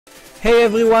Hey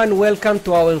everyone, welcome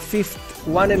to our fifth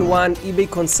one-on-one eBay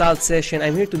consult session.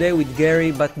 I'm here today with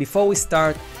Gary, but before we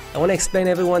start, I want to explain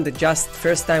everyone that just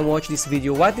first time watch this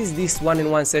video, what is this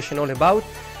one-on-one session all about,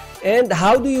 and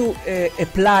how do you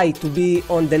apply to be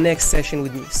on the next session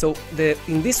with me. So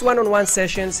in this one-on-one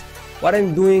sessions, what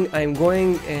I'm doing, I'm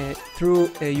going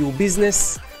through your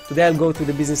business. Today I'll go to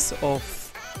the business of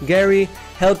Gary,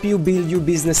 help you build your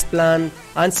business plan,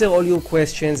 answer all your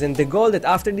questions, and the goal that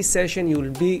after this session you'll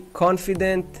be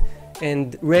confident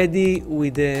and ready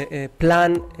with a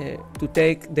plan to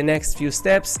take the next few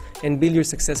steps and build your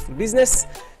successful business.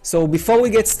 So before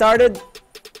we get started,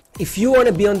 if you want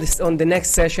to be on the next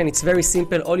session, it's very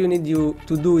simple. All you need to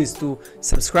do is to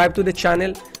subscribe to the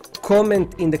channel,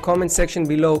 comment in the comment section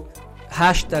below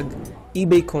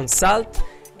 #eBay consult,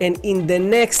 and in the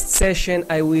next session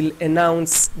I will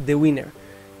announce the winner.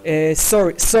 Who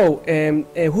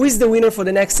is the winner for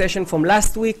the next session from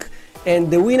last week?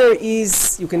 And the winner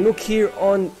is, you can look here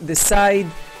on the side,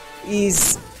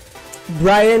 is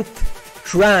Bryant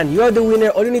Tran. You are the winner.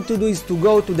 All you need to do is to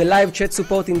go to the live chat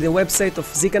support in the website of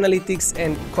Zik Analytics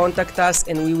and contact us,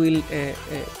 and we will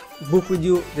book with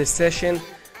you the session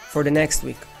for the next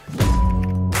week.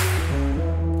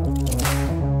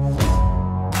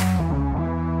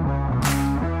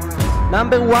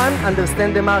 Number one,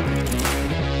 understand the market.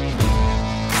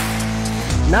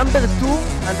 Number two,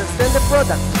 understand the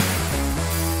product.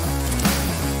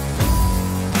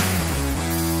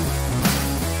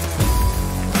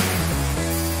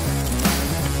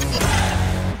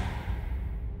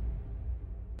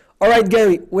 All right,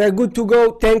 Gary, we're good to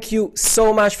go. Thank you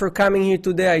so much for coming here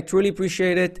today. I truly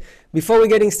appreciate it. Before we're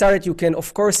getting started, you can,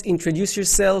 of course, introduce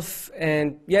yourself,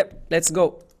 and yep, let's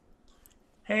go.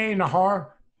 Hey, Nahar.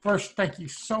 First, thank you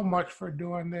so much for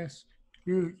doing this.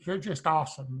 You're just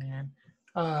awesome, man.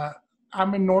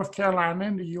 I'm in North Carolina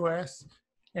in the U.S.,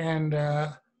 and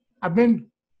I've been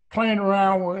playing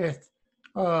around with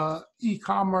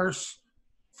e-commerce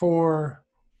for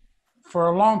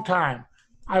a long time.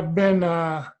 I've been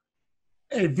a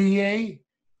VA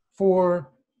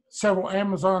for several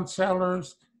Amazon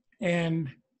sellers, and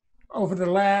over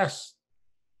the last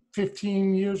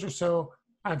 15 years or so,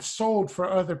 I've sold for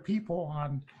other people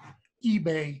on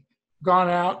eBay, gone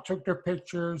out, took their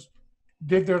pictures,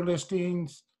 did their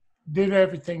listings, did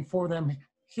everything for them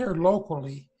here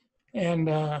locally. And,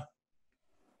 I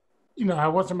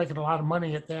wasn't making a lot of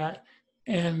money at that.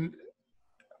 And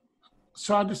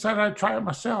so I decided I'd try it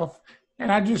myself.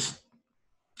 And I just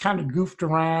kind of goofed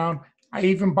around. I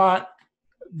even bought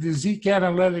the Zik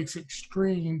Analytics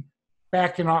Extreme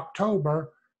back in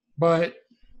October, but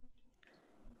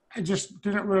I just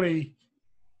didn't really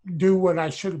do what I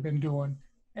should have been doing.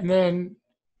 And then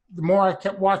the more I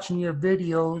kept watching your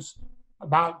videos,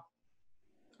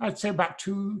 I'd say about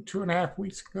two and a half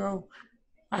weeks ago,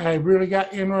 I really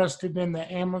got interested in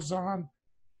the Amazon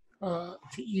to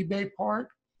eBay part.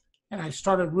 And I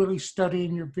started really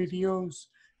studying your videos.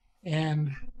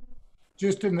 And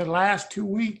just in the last 2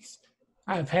 weeks,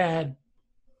 I've had,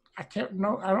 I don't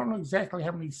know exactly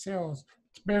how many sales.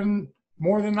 It's been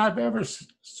more than I've ever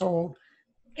sold.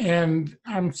 And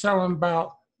I'm selling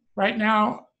about, right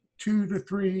now, 2 to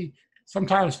 3,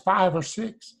 sometimes 5 or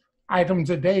 6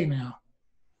 items a day now.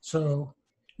 So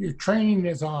your training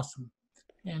is awesome.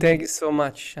 And thank you so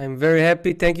much. I'm very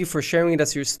happy. Thank you for sharing with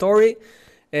us your story.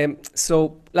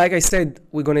 So like I said,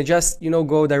 we're going to just,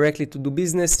 go directly to do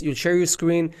business. You'll share your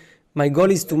screen. My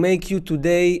goal is to make you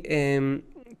today,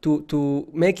 to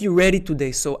make you ready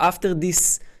today. So after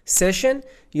this session,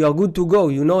 you are good to go.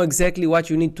 You know exactly what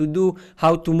you need to do,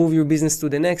 how to move your business to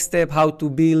the next step, how to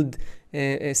build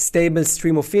a stable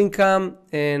stream of income,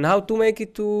 and how to make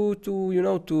it to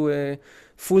a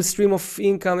full stream of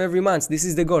income every month. This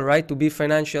is the goal, right? To be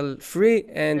financial free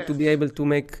and yes, to be able to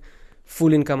make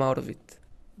full income out of it.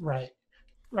 Right.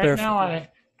 Perfect. Now,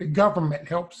 the government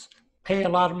helps pay a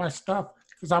lot of my stuff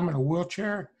because I'm in a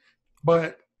wheelchair.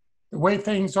 But the way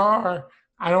things are,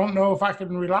 I don't know if I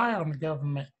can rely on the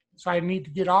government. So I need to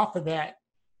get off of that,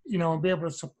 and be able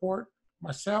to support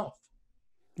myself.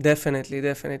 Definitely.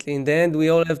 In the end, we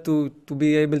all have to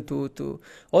be able to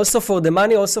also for the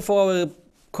money, also for our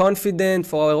confidence,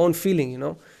 for our own feeling,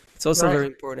 It's also very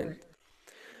important. Right.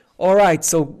 All right,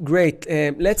 so great.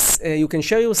 You can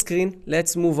share your screen.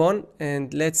 Let's move on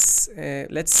and let's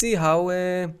see how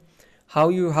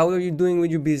are you doing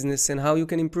with your business and how you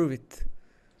can improve it.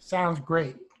 Sounds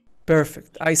great.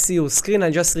 Perfect. I see your screen.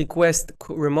 I just request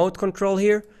remote control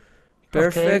here.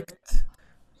 Perfect. Okay.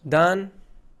 Done.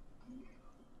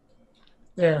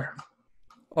 There.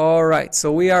 All right,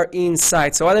 so we are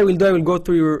inside. So what I will do, I will go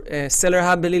through your Seller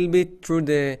Hub a little bit through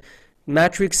the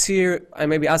matrix here. I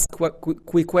maybe ask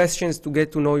quick questions to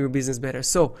get to know your business better.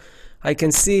 So I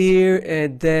can see here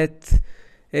that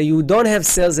you don't have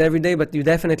sales every day, but you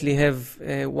definitely have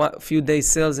a few days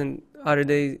sales and other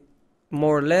day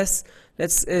more or less.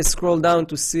 Let's scroll down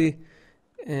to see.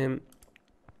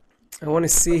 I want to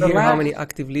see here how many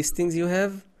active listings you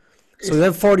have. So you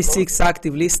have 46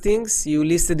 active listings. You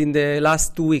listed in the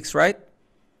last 2 weeks, right?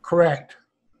 Correct.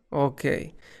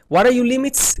 Okay. What are your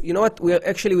limits? You know what? We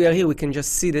are here. We can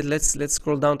just see that. Let's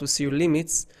scroll down to see your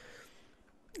limits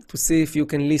to see if you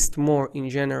can list more in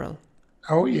general.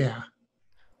 Oh yeah.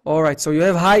 All right. So you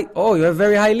have high. Oh, you have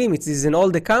very high limits. This is an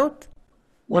old account.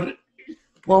 Well,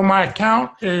 my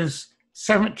account is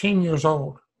 17 years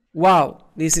old. Wow,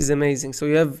 this is amazing. So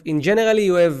you have, in generally,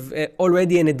 you have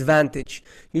already an advantage.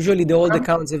 Usually the old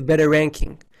accounts have better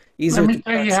ranking. Let me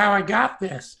tell you how I got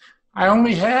this. I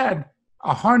only had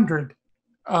 100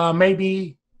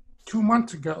 maybe 2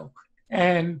 months ago.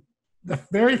 And the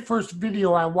very first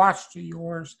video I watched of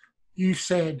yours, you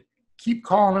said, keep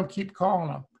calling them, keep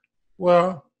calling them.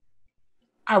 Well,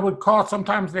 I would call.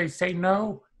 Sometimes they'd say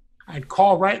no. I'd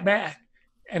call right back.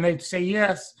 And they'd say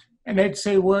yes. And they'd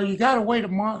say, well, you got to wait a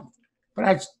month. But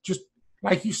I just,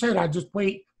 like you said, I just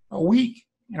wait a week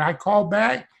and I call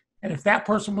back. And if that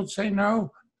person would say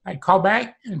no, I'd call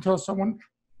back until someone,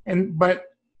 but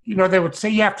they would say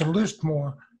you have to list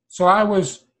more. So I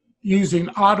was using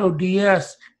Auto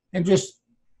DS and just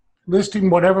listing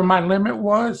whatever my limit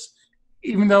was,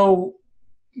 even though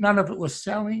none of it was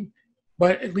selling,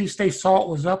 but at least they saw it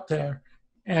was up there.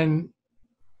 And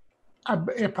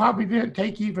it probably didn't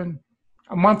take even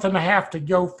a month and a half to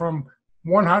go from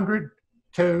 100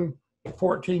 to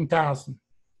 14,000.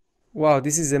 Wow,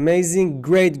 this is amazing.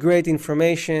 Great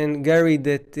information, Gary,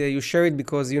 that you share it,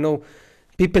 because,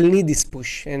 people need this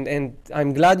push. And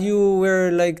I'm glad you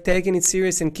were taking it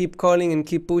serious and keep calling and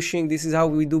keep pushing. This is how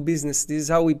we do business. This is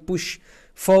how we push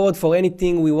forward for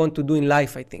anything we want to do in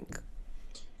life, I think.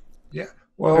 Yeah.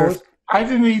 Well, perfect. I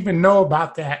didn't even know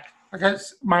about that. I got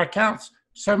my account's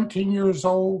 17 years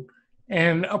old.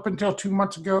 And up until 2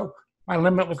 months ago, my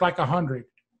limit was like 100.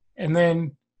 And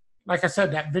then, like I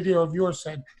said, that video of yours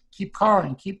said, keep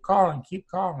calling, keep calling, keep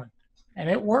calling. And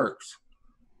it works.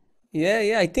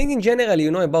 Yeah. I think in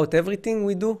general, about everything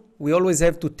we do, we always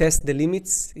have to test the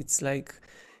limits. It's like,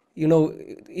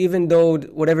 even though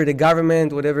whatever the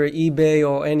government, whatever eBay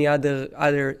or any other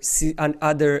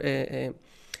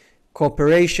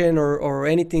corporation or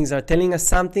anything are telling us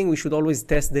something, we should always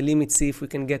test the limits, see if we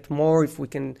can get more, if we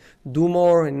can do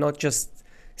more, and not just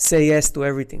say yes to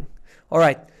everything. All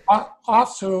right.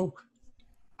 Also,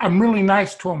 I'm really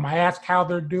nice to them. I ask how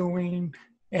they're doing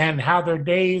and how their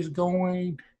day is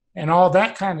going and all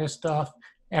that kind of stuff.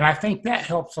 And I think that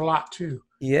helps a lot too.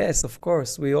 Yes, of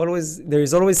course. There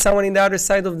is always someone in the other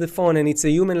side of the phone, and it's a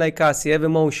human like us. You have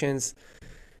emotions,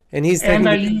 and he's taking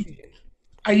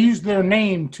I use their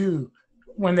name too.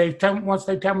 Once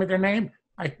they tell me their name,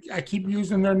 I keep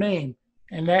using their name,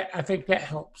 and I think that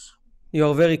helps.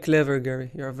 You're very clever, Gary.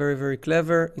 You're very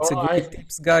clever. It's a great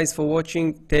tips, guys, for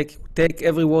watching. Take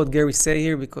every word Gary say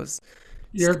here, because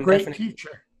you're a great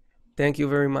teacher. Thank you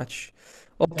very much.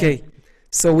 Okay,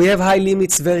 so we have high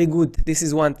limits. Very good. This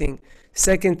is one thing.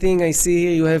 Second thing, I see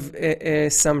here you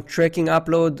have some tracking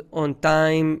upload on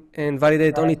time and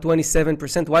validate only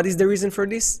 27%. What is the reason for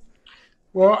this?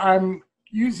 Well, I'm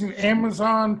using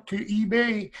Amazon to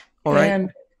eBay,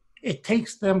 and it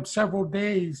takes them several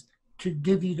days to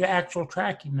give you the actual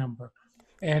tracking number.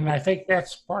 And I think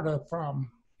that's part of the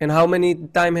problem. And how many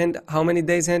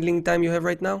days handling time you have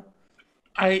right now?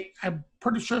 I'm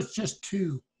pretty sure it's just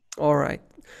 2. All right.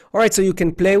 So you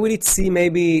can play with it. See,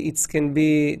 maybe it can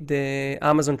be the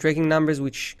Amazon tracking numbers,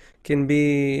 which can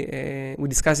be, we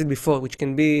discussed it before, which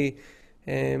can be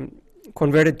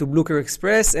converted to Bluker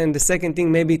Express. And the second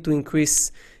thing, maybe to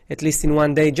increase at least in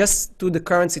 1 day, just to the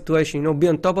current situation, be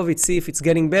on top of it, see if it's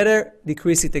getting better,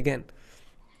 decrease it again.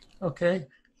 Okay,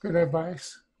 good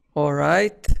advice. All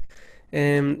right.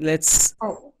 Let's...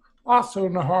 Oh, also,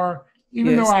 Nahar,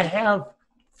 even though I have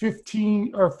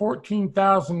 15 or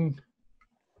 14,000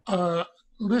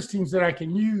 listings that I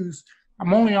can use,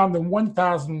 I'm only on the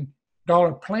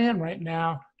 $1,000 plan right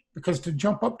now, because to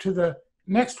jump up to the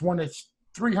next one, it's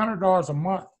 $300 a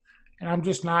month, and I'm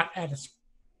just not at a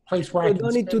place where I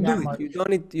don't need to do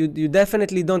it. You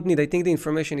definitely don't need. I think the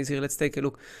information is here. Let's take a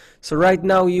look. So right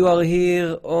now you are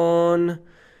here on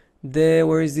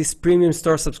where is this premium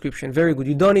store subscription? Very good.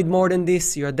 You don't need more than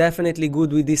this. You are definitely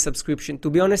good with this subscription. To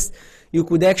be honest, you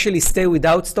could actually stay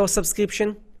without store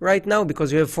subscription right now,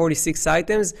 because you have 46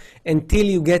 items until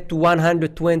you get to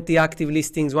 120 active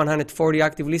listings, 140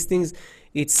 active listings.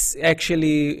 it's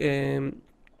actually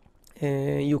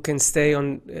you can stay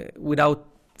on without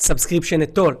subscription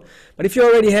at all. But if you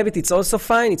already have it, it's also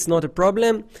fine. It's not a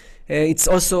problem. It's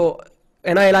also,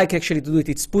 and I like actually to do it,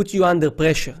 it's put you under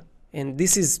pressure. And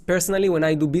this is personally, when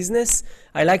I do business,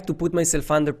 I like to put myself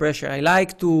under pressure. I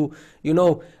like to,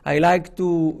 I like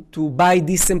to buy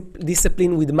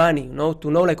discipline with money, to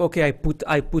know like, okay,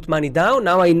 I put money down.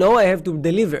 Now I know I have to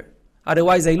deliver.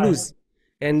 Otherwise I lose.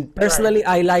 And personally,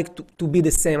 I like to be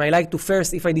the same. I like to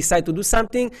first, if I decide to do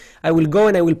something, I will go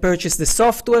and I will purchase the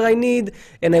software I need,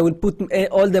 and I will put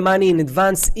all the money in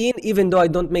advance even though I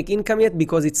don't make income yet,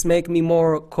 because it's make me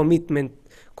more committed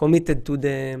to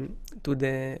the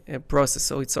process.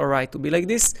 So it's all right to be like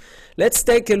this. Let's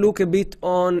take a look a bit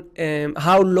on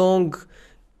how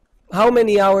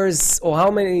many hours or how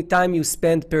many time you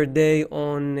spend per day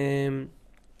on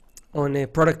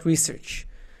product research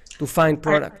to find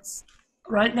products.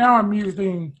 Right now I'm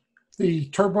using the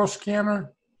turbo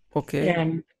scanner. Okay.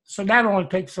 And so that only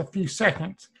takes a few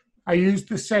seconds. I used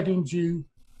the settings you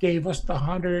gave us, the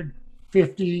 100,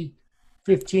 50,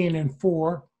 15, and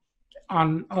 4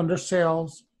 under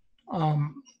sales.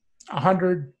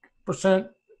 100%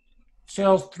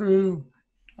 sales through,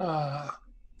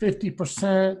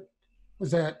 50%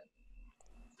 was that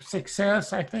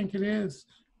success, I think it is.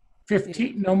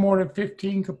 15, no more than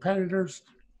 15 competitors,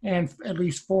 and at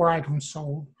least 4 items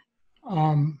sold.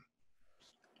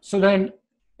 So then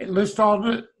it lists all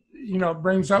the,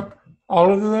 brings up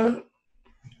all of the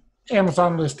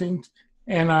Amazon listings,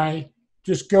 and I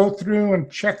just go through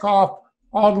and check off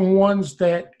all the ones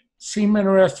that seem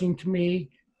interesting to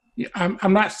me.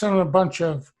 I'm not selling a bunch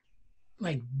of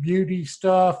like beauty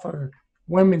stuff or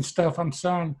women's stuff. I'm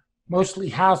selling mostly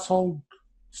household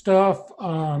stuff,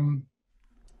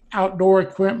 outdoor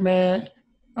equipment,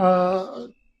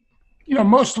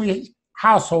 mostly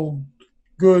household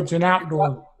goods and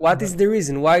outdoor. What is the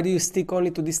reason? Why do you stick only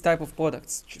to this type of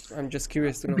products? I'm just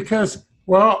curious to know. Because,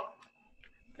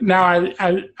 now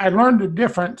I learned the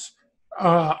difference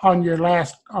on the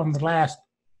last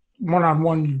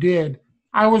one-on-one you did.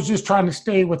 I was just trying to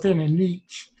stay within a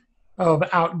niche of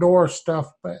outdoor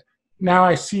stuff, but now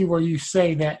I see where you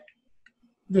say that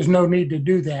there's no need to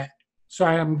do that. So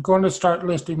I am going to start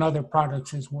listing other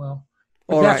products as well.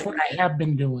 But that's what I have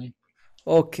been doing.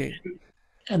 Okay.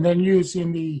 And then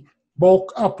using the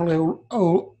bulk uploader,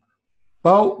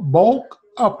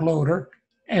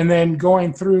 and then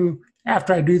going through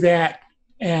after I do that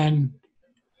and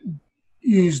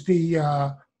use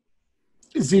the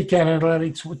Zeek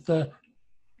Analytics with the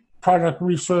product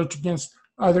research against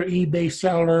other eBay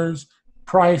sellers,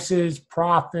 prices,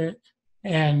 profit,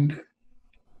 and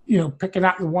picking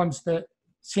out the ones that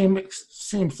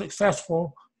seem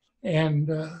successful,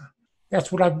 and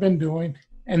that's what I've been doing.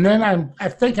 And then I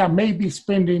think I may be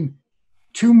spending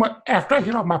too much after I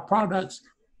get all my products.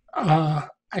 I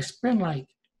spend like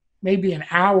maybe an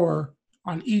hour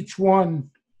on each one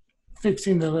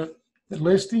fixing the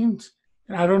listings,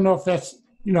 and I don't know if that's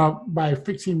by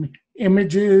fixing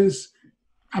images.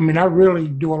 I mean, I really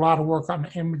do a lot of work on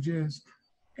the images,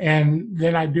 and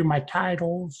then I do my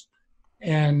titles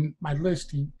and my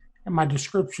listing and my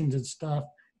descriptions and stuff.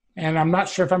 And I'm not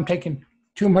sure if I'm taking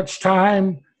too much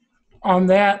time on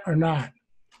that or not.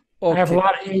 Okay. I have a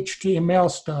lot of HTML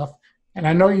stuff, and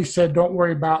I know you said don't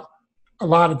worry about a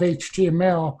lot of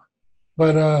HTML,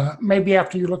 but maybe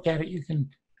after you look at it, you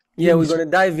can. Yeah, we're going to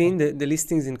dive in the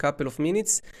listings in a couple of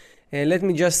minutes. Let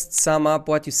me just sum up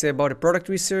what you say about the product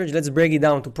research. Let's break it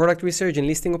down to product research and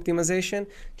listing optimization,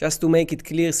 just to make it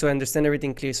clear so I understand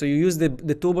everything clear. So you use the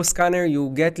turbo scanner,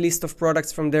 you get list of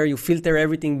products from there, you filter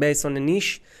everything based on a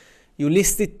niche, you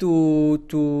list it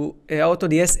to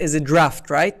AutoDS as a draft,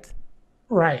 right?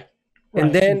 Right.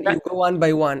 And then you go one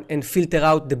by one and filter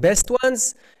out the best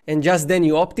ones, and just then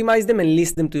you optimize them and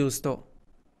list them to your store.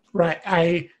 Right.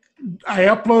 I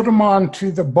upload them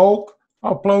onto the bulk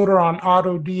uploader on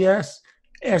AutoDS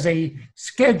as a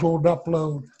scheduled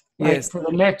upload, like for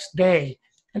the next day.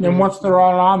 And then once they're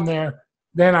all on there,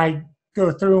 then I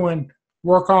go through and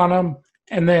work on them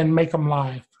and then make them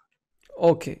live.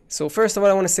 Okay. So first of all,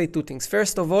 I want to say two things.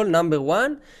 First of all, number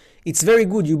one, it's very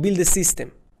good you build a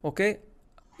system. Okay.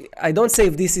 I don't say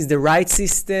if this is the right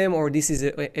system or this is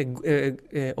a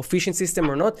efficient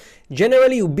system or not.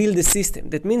 Generally, you build a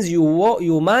system. That means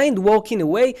your mind work in a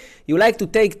way, you like to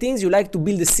take things, you like to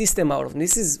build a system out of them.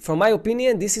 This is, from my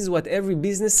opinion, this is what every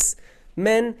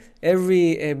businessman,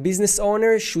 every business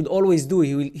owner should always do.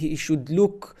 He should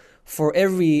look for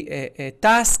every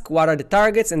task, what are the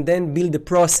targets, and then build the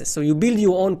process. So you build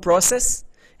your own process,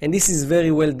 and this is very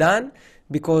well done,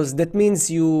 because that means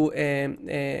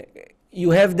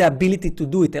you have the ability to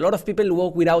do it. A lot of people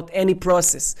work without any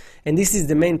process, and this is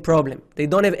the main problem. They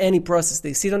don't have any process.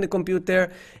 They sit on the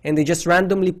computer and they just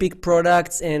randomly pick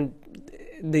products, and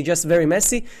they just very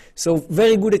messy. So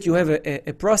very good that you have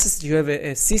a process, you have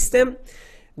a system.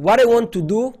 What I want to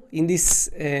do in this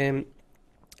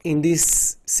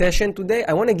session today,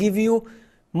 I want to give you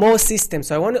more systems.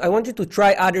 So I want you to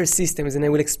try other systems, and I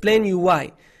will explain you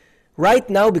why. Right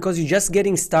now, because you're just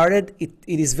getting started, it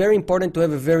is very important to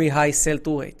have a very high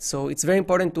sell-through rate. So it's very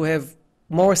important to have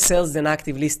more sales than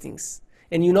active listings.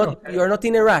 And you are not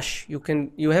in a rush.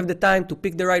 You have the time to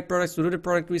pick the right products, to do the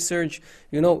product research.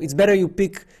 It's better you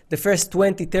pick the first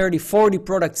 20, 30, 40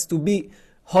 products to be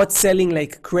hot selling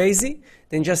like crazy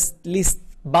than just list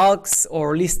bulks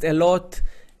or list a lot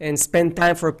and spend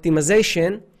time for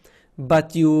optimization,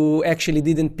 but you actually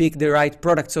didn't pick the right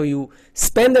product. So you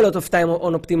spend a lot of time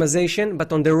on optimization,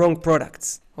 but on the wrong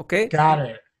products, okay? Got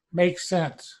it. Makes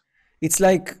sense. It's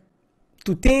like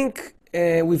to think,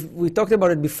 we talked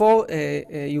about it before,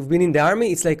 you've been in the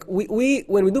army. It's like when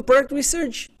we do product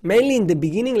research, mainly in the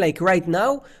beginning, like right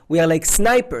now, we are like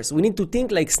snipers. We need to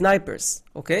think like snipers,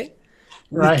 okay?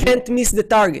 Right. We can't miss the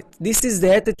target. This is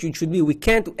the attitude should be.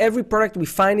 Every product we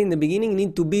find in the beginning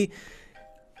need to be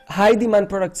high demand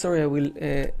product. Sorry, I will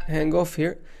hang off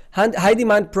here. High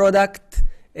demand product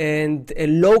and a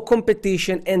low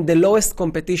competition, and the lowest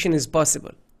competition is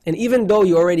possible. And even though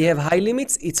you already have high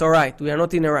limits, it's all right. We are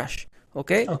not in a rush.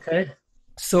 Okay. Okay.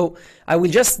 So I will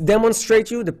just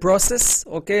demonstrate you the process.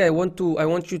 Okay. I want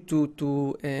you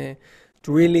to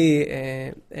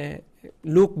really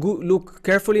look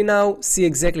carefully now. See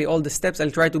exactly all the steps. I'll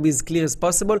try to be as clear as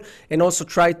possible, and also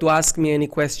try to ask me any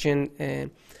question.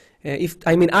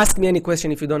 Ask me any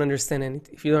question if you don't understand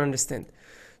anything. If you don't understand,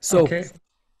 so okay.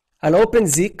 I'll open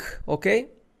Zik, okay,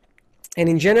 and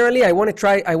in generally I want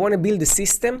to build a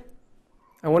system.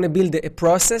 I want to build a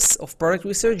process of product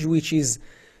research, which is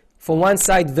from one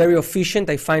side very efficient.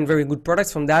 I find very good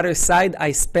products. From the other side,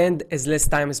 I spend as less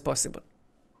time as possible.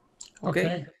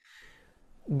 Okay.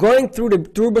 Going through the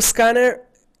turbo scanner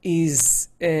is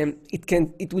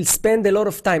it will spend a lot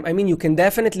of time. I mean, you can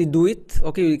definitely do it.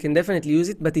 Okay, you can definitely use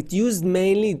it, but it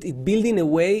built in a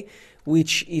way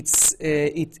which it's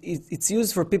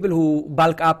used for people who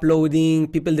bulk uploading,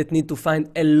 people that need to find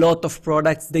a lot of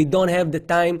products. They don't have the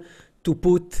time to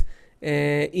put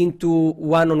into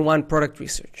one-on-one product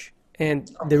research.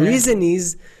 And the reason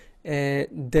is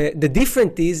the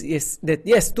difference is that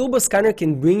yes, turbo scanner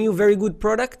can bring you very good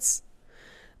products,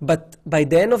 but by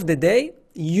the end of the day,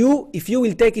 if you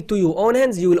will take it to your own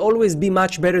hands, you will always be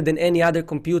much better than any other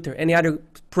computer, any other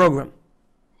program.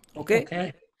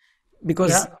 Okay?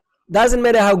 Because doesn't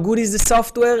matter how good is the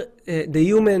software, the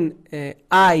human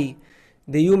eye,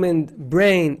 the human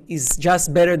brain is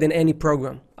just better than any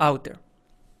program out there.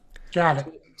 Got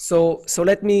it. So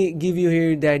let me give you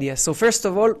here the idea. So first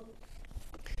of all,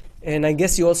 and I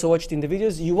guess you also watched in the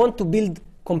videos, you want to build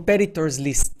competitors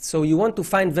list. So you want to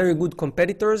find very good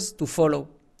competitors to follow.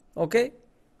 Okay?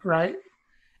 Right.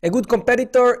 A good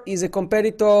competitor is a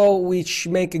competitor which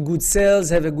make a good sales,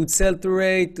 have a good sell-through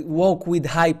rate, work with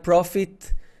high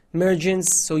profit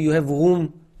margins, so you have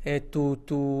room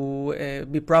to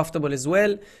be profitable as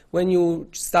well when you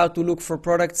start to look for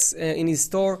products in his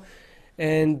store,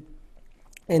 and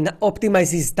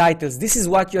optimize his titles. This is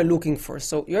what you're looking for.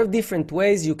 So you have different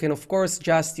ways. You can of course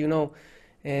just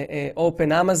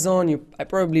open Amazon. You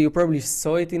probably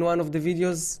saw it in one of the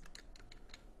videos.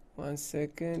 1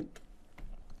 second.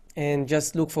 And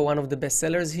just look for one of the best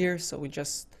sellers here. So we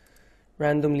just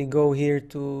randomly go here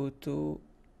to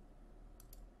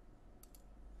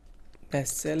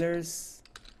best sellers.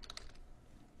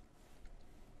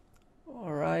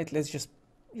 All right,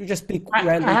 you just pick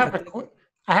random.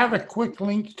 I have a quick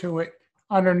link to it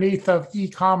underneath of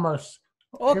e-commerce.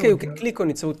 Okay, you can click on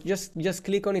it. So just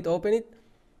click on it, open it.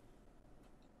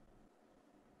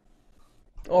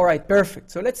 All right,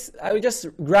 perfect. So I will just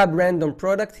grab random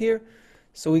product here.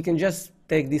 So we can just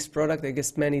take this product. I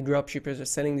guess many dropshippers are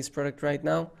selling this product right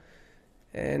now.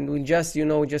 And we'll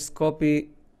just copy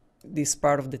this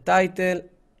part of the title.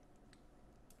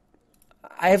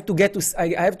 I have to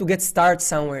get start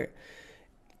somewhere.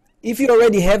 If you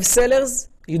already have sellers,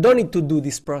 you don't need to do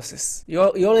this process. You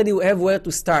already have where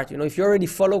to start. If you already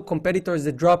follow competitors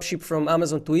that dropship from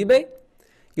Amazon to eBay,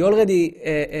 you already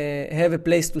have a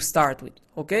place to start with,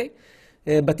 okay?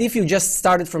 But if you just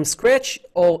started from scratch,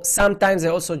 or sometimes I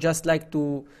also just like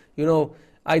to,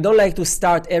 I don't like to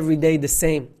start every day the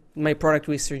same, my product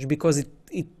research, because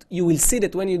you will see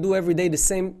that when you do every day the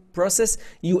same process,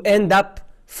 you end up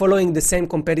following the same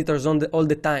competitors all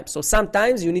the time. So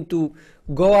sometimes you need to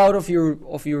go out of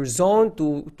your zone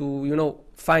to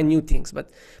find new things.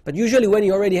 But usually when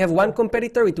you already have one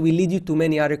competitor, it will lead you to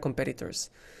many other competitors.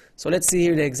 So let's see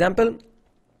here the example.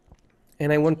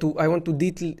 And I want to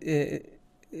detail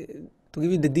to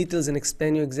give you the details and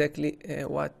explain you exactly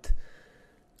what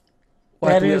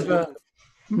that is a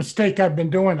mistake I've been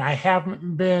doing. I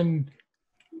haven't been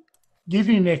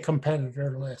getting a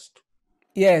competitor list.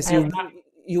 Yes,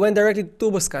 you went directly to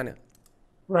TurboScanner.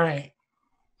 Right.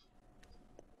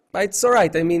 But it's all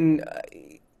right. I mean,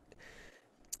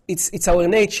 it's our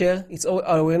nature.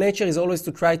 Our nature is always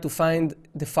to try to find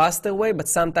the faster way, but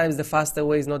sometimes the faster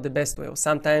way is not the best way, or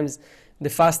sometimes the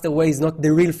faster way is not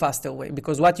the real faster way.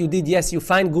 Because what you did, yes, you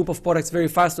find group of products very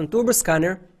fast on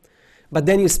TurboScanner, but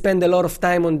then you spend a lot of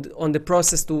time on the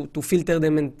process to filter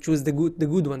them and choose the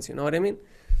good ones. You know what I mean?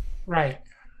 Right.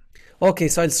 Okay,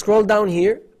 so I'll scroll down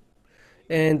here,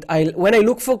 and when I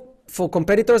look for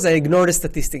competitors, I ignore the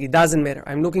statistic. It doesn't matter.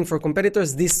 I'm looking for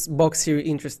competitors. This box here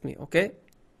interests me. Okay.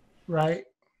 Right.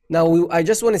 Now I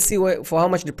just want to see for how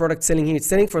much the product's selling here. It's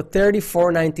selling for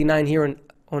 $34.99 here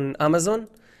on Amazon.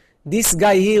 This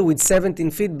guy here with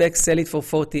 17 feedback sell it for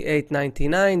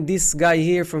 $48.99. This guy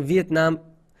here from Vietnam,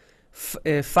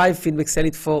 5 feedback sell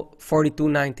it for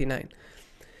 $42.99.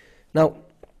 Now,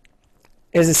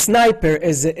 as a sniper,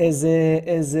 as a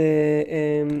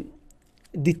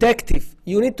detective,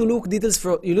 you need to look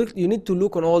you need to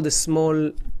look on all the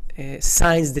small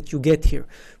signs that you get here.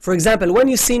 For example, when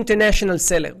you see international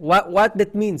seller, what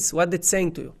that means, what that's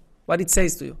saying to you, what it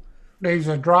says to you. He's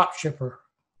a drop shipper.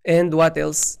 And what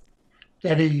else?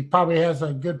 That he probably has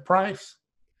a good price.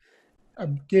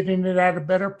 Getting it at a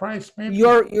better price, maybe. You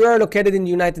are located in the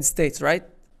United States, right?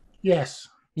 Yes.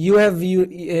 You have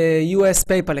U.S.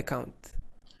 PayPal account.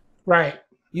 Right.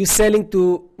 You selling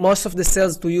to most of the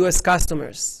sales to U.S.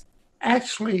 customers.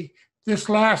 Actually, this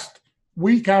last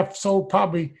week I've sold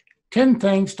probably 10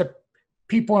 things to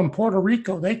people in Puerto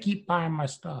Rico. They keep buying my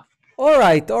stuff. All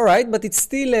right, but it's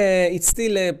still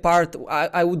a part.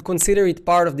 I would consider it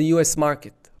part of the U.S.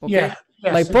 market. Okay? Yeah.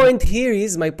 Yes,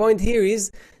 my point here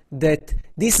is that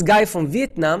this guy from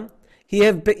Vietnam, he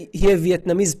have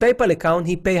Vietnamese PayPal account.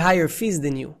 He pay higher fees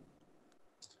than you.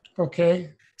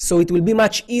 Okay. So it will be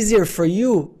much easier for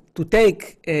you to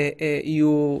take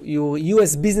your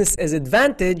U.S. business as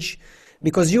advantage,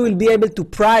 because you will be able to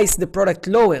price the product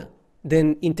lower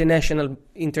than international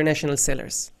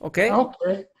sellers. Okay.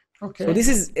 Okay. Okay. So this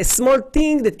is a small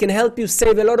thing that can help you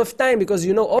save a lot of time, because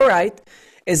all right,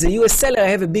 as a US seller, I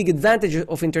have a big advantage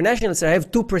of international seller. I have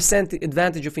 2%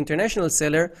 advantage of international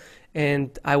seller,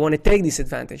 and I want to take this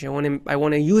advantage. I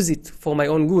want to use it for my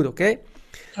own good, okay?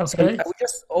 Okay. So I will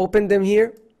just open them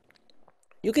here.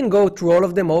 You can go through all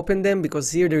of them, open them,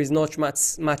 because here there is not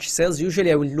much sales.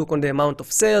 Usually I will look on the amount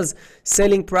of sales,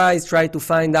 selling price, try to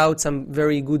find out some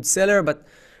very good seller, but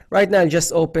right now I'll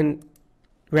just open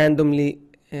randomly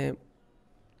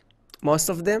most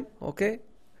of them, okay?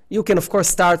 You can, of course,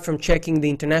 start from checking the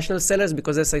international sellers,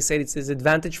 because, as I said, it's an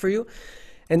advantage for you.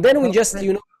 And then we just,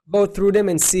 go through them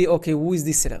and see, okay, who is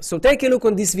this seller? So take a look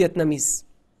on this Vietnamese.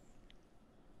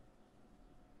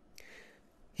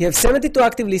 You have 72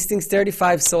 active listings,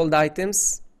 35 sold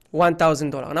items,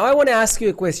 $1,000. Now, I want to ask you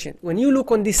a question. When you look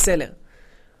on this seller,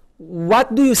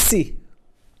 what do you see?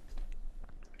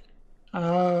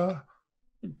 I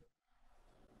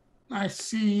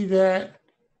see that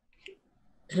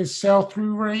his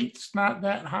sell-through rate's not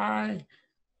that high.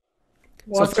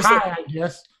 Well, So it's first high, I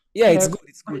guess. Yeah, it's That's good.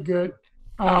 It's pretty good.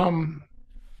 good.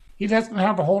 He doesn't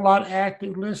have a whole lot of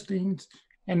active listings,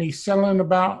 and he's selling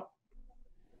about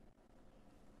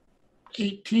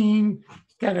 18.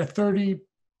 He's got a 30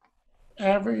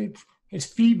 average. His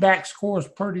feedback score is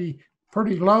pretty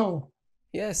low.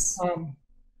 Yes.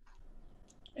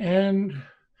 And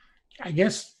I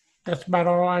guess that's about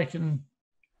all I can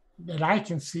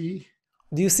see.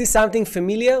 Do you see something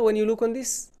familiar when you look on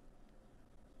this?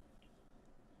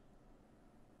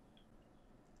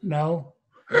 No.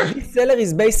 This seller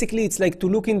is basically, it's like to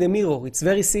look in the mirror. It's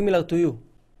very similar to you.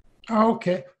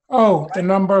 Okay. Oh, the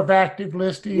number of active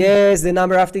listings. Yes, the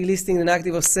number of active listings and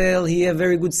active of sale. He have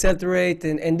very good sell rate.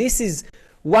 And this is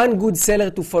one good seller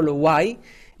to follow. Why?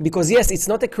 Because yes, it's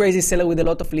not a crazy seller with a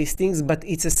lot of listings, but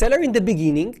it's a seller in the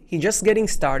beginning. He's just getting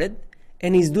started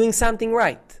and he's doing something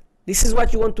right. This is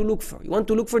what you want to look for. You want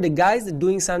to look for the guys that are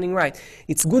doing something right.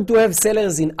 It's good to have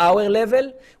sellers in our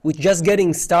level with just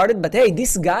getting started, but hey,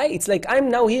 this guy, it's like I'm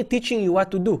now here teaching you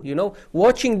what to do.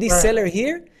 Watching this seller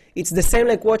here, It's the same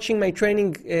like watching my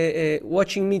training,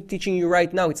 watching me teaching you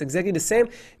right now. It's exactly the same.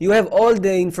 You have all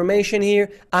the information here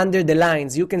under the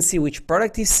lines. You can see which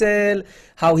product he sell,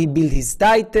 how he built his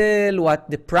title, what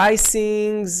the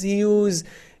pricings he use.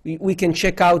 We can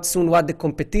check out soon what the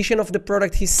competition of the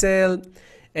product he sell,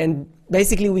 and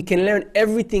basically we can learn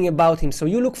everything about him. So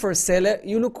you look for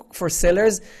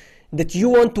sellers that you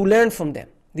want to learn from them.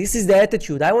 This is the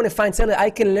attitude. I want to find sellers I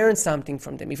can learn something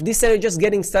from them. If this seller is just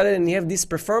getting started and you have this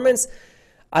performance,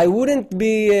 I would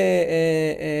be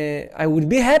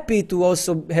happy to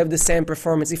also have the same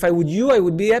performance. If I would you, I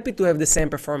would be happy to have the same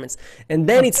performance. And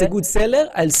then it's a good seller,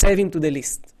 I'll save him to the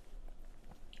list.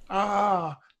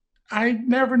 I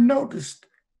never noticed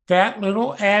that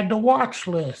little add to watch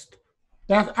list.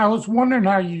 That I was wondering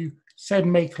how you said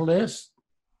make list.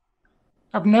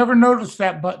 I've never noticed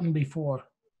that button before.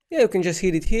 Yeah, you can just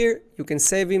hit it here. You can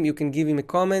save him. You can give him a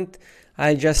comment.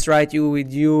 I'll just write you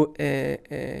with you.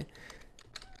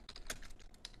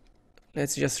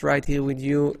 Let's just write here with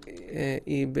you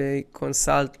eBay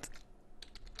consult.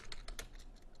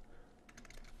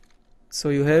 So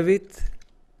you have it.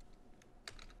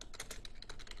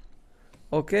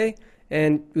 Okay.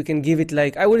 And we can give it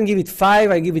like, I wouldn't give it 5.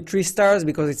 I give it 3 stars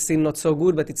because it's still not so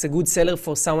good, but it's a good seller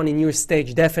for someone in your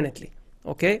stage, definitely.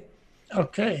 Okay.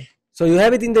 Okay. So you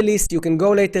have it in the list. You can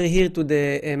go later here to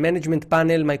the management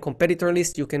panel, my competitor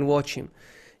list. You can watch him.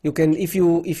 You can, if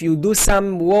you do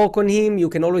some work on him, you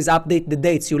can always update the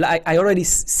dates. I already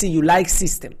see you like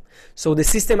system. So the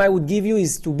system I would give you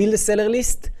is to build a seller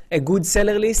list, a good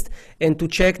seller list, and to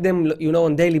check them,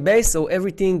 on daily basis. So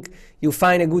everything you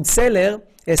find a good seller,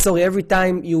 every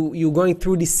time you going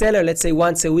through this seller, let's say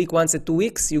once a week, once a 2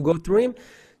 weeks, you go through him.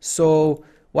 So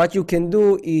what you can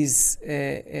do is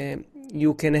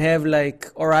you can have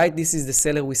like, all right, this is the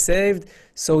seller we saved.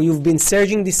 So you've been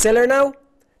searching this seller now,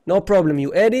 no problem.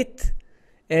 You add it,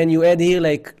 and you add here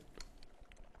like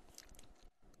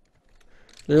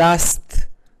last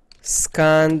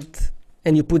scanned,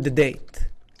 and you put the date.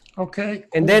 Okay. Cool.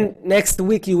 And then next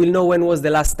week you will know when was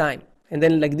the last time. And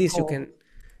then like this, cool.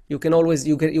 you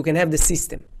can have the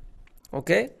system.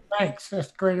 Okay. Thanks.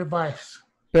 That's great advice.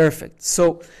 Perfect.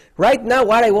 So right now,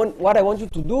 what I want you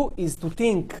to do is to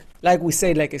think, like we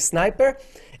said, like a sniper,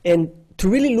 and to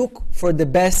really look for the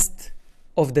best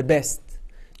of the best.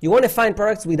 You want to find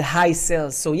products with high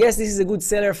sales. So yes, this is a good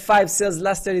seller, 5 sales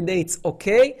last 30 days,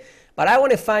 okay. But I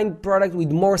want to find product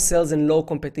with more sales and low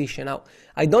competition. Now,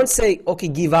 I don't say, okay,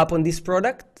 give up on this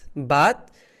product, but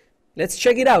let's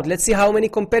check it out. Let's see how many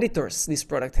competitors this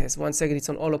product has. 1 second, it's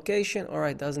on all location. All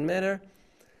right, doesn't matter.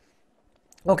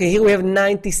 Okay, here we have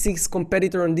 96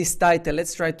 competitors on this title.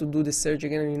 Let's try to do the search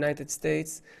again in the United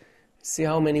States. See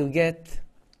how many we get.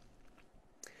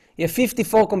 Yeah,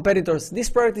 54 competitors.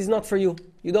 This product is not for you.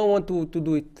 You don't want to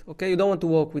do it, okay? You don't want to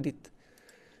work with it.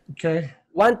 Okay.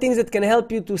 One thing that can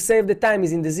help you to save the time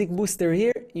is in the Zik Booster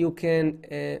here. You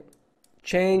can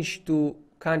change to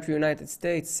country United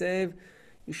States, save.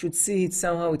 You should see it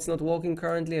somehow. It's not working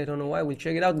currently. I don't know why. We'll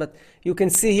check it out. But you can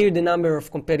see here the number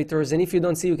of competitors. And if you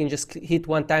don't see, you can just hit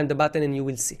one time the button and you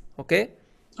will see. Okay?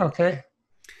 Okay.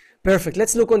 Perfect.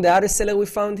 Let's look on the other seller we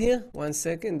found here. 1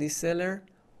 second. This seller.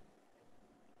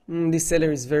 This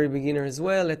seller is very beginner as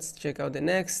well. Let's check out the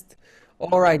next.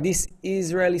 All right. This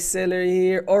Israeli seller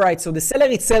here. All right. So the seller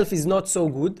itself is not so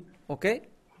good. Okay?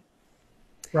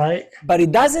 Right. But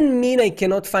it doesn't mean I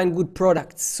cannot find good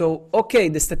products. So, okay,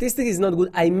 the statistic is not good.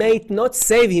 I may not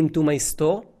save him to my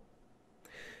store.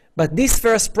 But this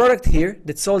first product here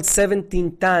that sold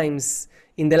 17 times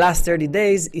in the last 30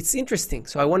 days, it's interesting.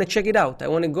 So I want to check it out. I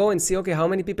want to go and see, okay, how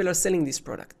many people are selling this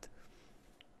product?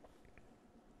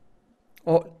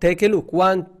 Oh, take a look.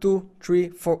 1, 2, 3,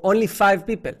 4. Only 5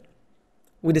 people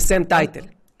with the same title.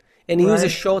 And he uses a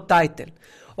short title.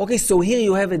 Okay, so here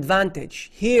you have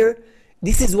advantage. Here,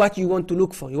 this is what you want to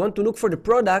look for. You want to look for the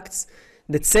products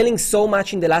that's selling so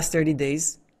much in the last 30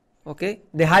 days, okay?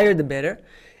 The higher the better,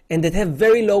 and that have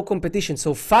very low competition.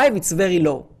 So 5, it's very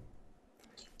low.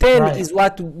 10 is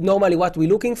normally what we're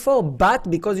looking for, but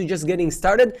because you're just getting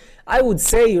started, I would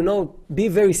say, be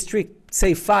very strict.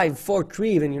 Say 5, 4,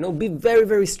 3 even, be very,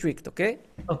 very strict, okay?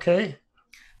 Okay.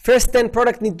 First 10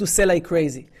 products need to sell like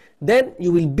crazy. Then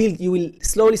you will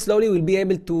slowly will be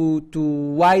able to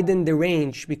widen the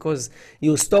range because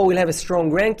your store will have a strong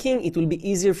ranking. It will be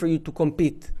easier for you to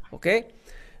compete, okay?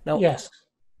 Now, yes.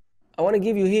 I want to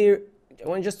give you here, I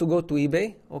want just to go to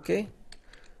eBay, okay?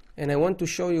 And I want to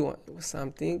show you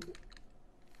something.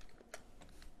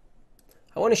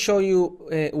 I want to show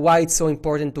you why it's so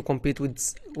important to compete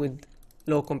with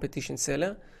low competition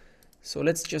seller. So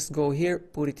let's just go here,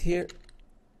 put it here.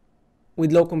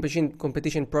 With low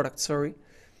competition product, sorry.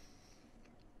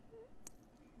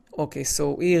 Okay,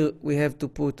 so here we have to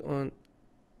put on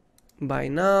buy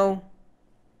now.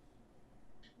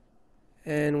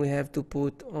 And we have to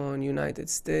put on United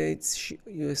States,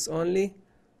 US only.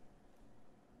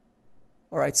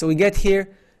 All right, so we get here.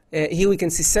 Here we can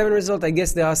see 7 results. I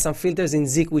guess there are some filters in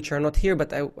Zik which are not here,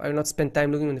 but I will not spend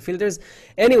time looking on the filters.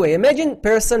 Anyway, imagine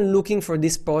person looking for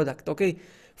this product, okay?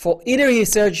 For either he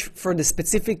search for the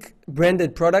specific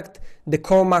branded product, the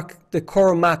Core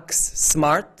Max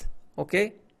Smart,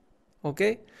 okay?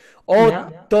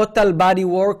 Or total body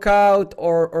workout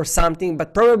or something,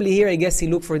 but probably here I guess he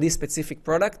looked for this specific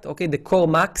product, okay? The Core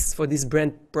Max for this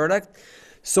brand product.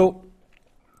 So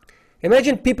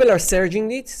imagine people are searching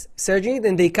it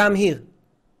and they come here.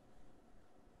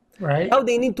 Right. Now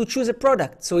they need to choose a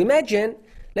product. So imagine,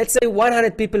 let's say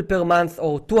 100 people per month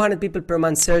or 200 people per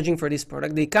month searching for this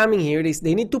product. They come in here,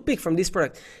 they need to pick from this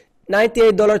product.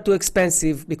 $98 too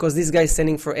expensive because this guy is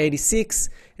selling for 86.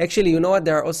 Actually, you know what?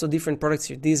 There are also different products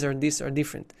here. These are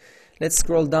different. Let's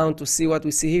scroll down to see what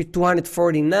we see here.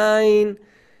 249,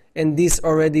 and this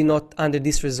already not under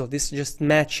this result. This is just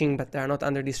matching, but they are not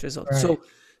under this result. Right.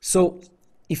 So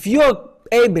if you are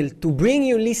able to bring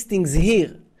your listings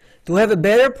here to have a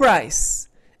better price,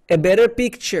 a better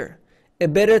picture, a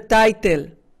better title,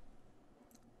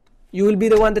 you will be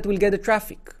the one that will get the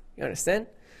traffic. You understand?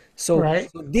 So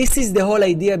this is the whole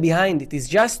idea behind it. It's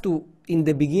just to, in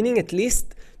the beginning at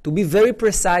least, to be very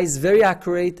precise, very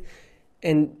accurate,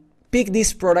 and pick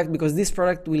this product because this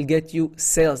product will get you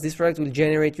sales. This product will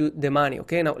generate you the money.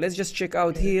 Okay, now let's just check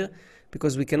out here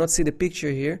because we cannot see the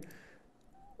picture here.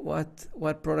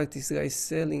 What product this guy is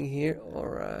selling here? All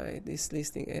right, this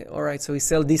listing. All right, so he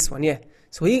sell this one. Yeah.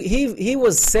 So he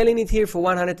was selling it here for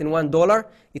 $101.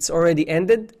 It's already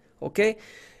ended. Okay.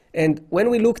 And when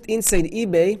we looked inside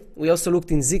eBay, we also looked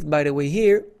in Zik, by the way,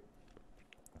 here,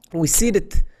 we see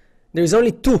that there's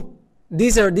only 2.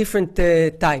 These are different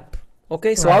type.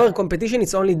 Okay, so our competition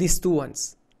is only these 2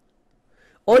 ones.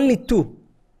 Only 2.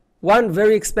 One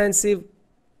very expensive,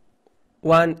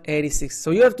 186.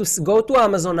 So you have to go to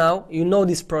Amazon now. You know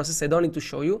this process. I don't need to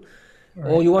show you.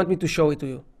 Or you want me to show it to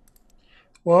you?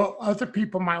 Well, other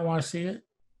people might want to see it.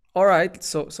 All right,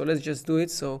 so let's just do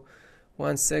it. So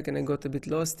 1 second, I got a bit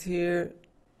lost here.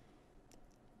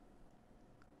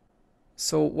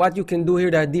 So what you can do here,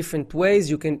 there are different ways.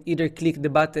 You can either click the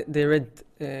button, the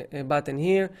red button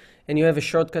here, and you have a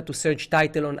shortcut to search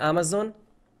title on Amazon.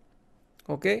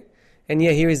 Okay, and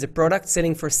yeah, here is the product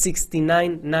selling for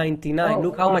 $69.99.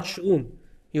 Look how much room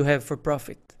you have for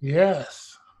profit.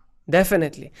 Yes,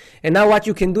 definitely. And now what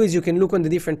you can do is you can look on the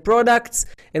different products.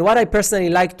 And what I personally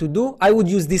like to do, I would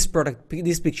use this product,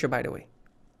 this picture, by the way.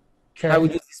 Okay. I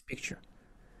would use this picture.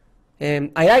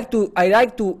 I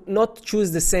like to not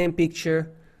choose the same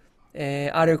picture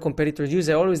other competitors use.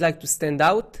 I always like to stand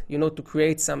out, you know, to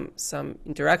create some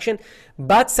interaction.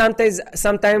 But sometimes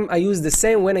I use the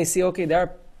same when I see, okay, there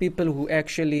are people who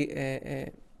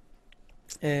actually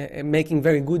making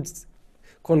very good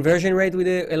conversion rate with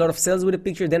a lot of sales with a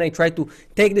picture. Then I try to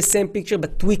take the same picture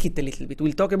but tweak it a little bit.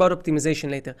 We'll talk about optimization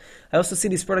later. I also see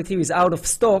this product here is out of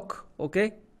stock,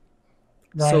 okay?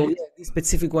 Right. So yeah, this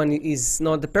specific one is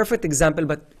not the perfect example,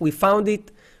 but we found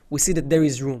it. We see that there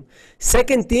is room.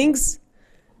 Second things,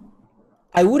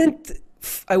 I wouldn't,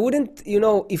 you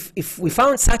know, if we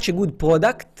found such a good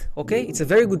product, okay, it's a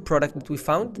very good product that we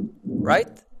found,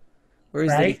 right? Where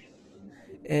is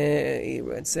the?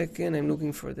 1 second, I'm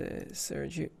looking for the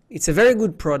search here. It's a very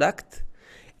good product,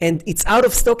 and it's out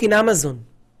of stock in Amazon.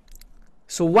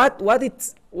 So what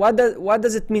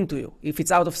does it mean to you if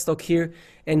it's out of stock here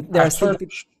and there are still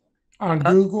on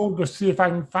Google to see if I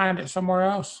can find it somewhere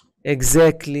else?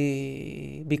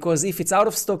 Exactly, because if it's out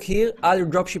of stock here, other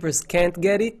dropshippers can't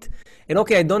get it. And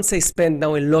okay, I don't say spend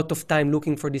now a lot of time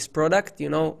looking for this product, you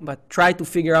know, but try to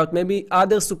figure out maybe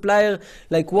other supplier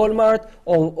like Walmart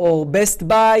or Best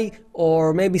Buy,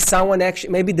 or maybe someone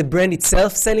actually, maybe the brand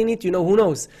itself selling it, you know, who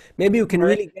knows? Maybe you can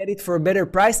really get it for a better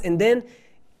price. And then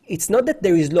it's not that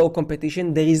there is low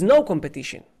competition, there is no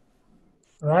competition.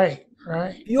 Right.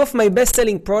 Few of my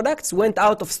best-selling products went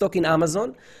out of stock in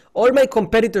Amazon. All my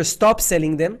competitors stopped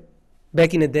selling them.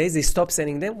 Back in the days, they stopped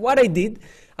selling them. What I did,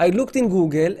 I looked in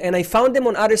Google and I found them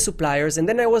on other suppliers, and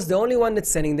then I was the only one that's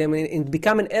selling them, and it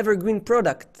became an evergreen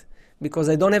product because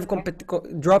I don't have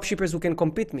dropshippers who can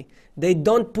compete me. They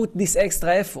don't put this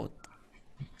extra effort.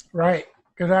 Right.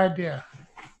 Good idea.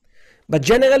 But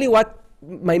generally, what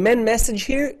my main message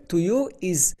here to you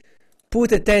is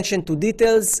put attention to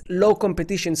details. Low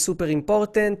competition, super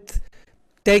important.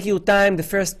 Take your time. The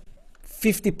first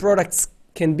 50 products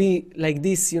can be like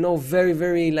this, you know, very,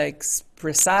 very like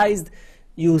precise.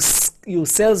 You your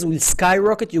sales will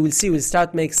skyrocket. You will see, you will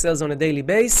start make sales on a daily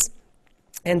basis.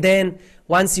 And then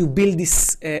once you build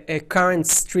this current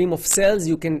stream of sales,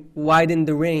 you can widen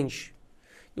the range.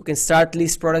 You can start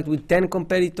list product with 10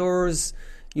 competitors.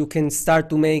 You can start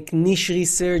to make niche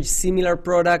research, similar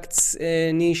products,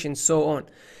 niche, and so on.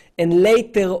 And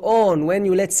later on, when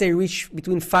you, let's say, reach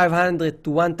between 500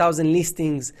 to 1,000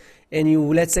 listings, and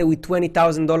you, let's say, with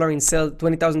 $20,000 in sales,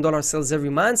 $20,000 sales every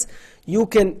month, you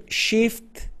can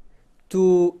shift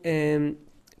to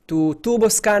Turbo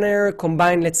Scanner,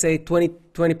 combine, let's say, 20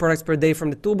 products per day from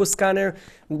the Turbo Scanner,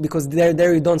 because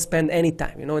there you don't spend any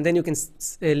time, you know, and then you can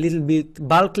a little bit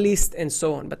bulk list and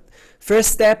so on. But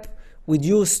first step with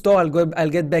your store, I'll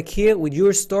get back here, with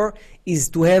your store, is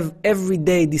to have every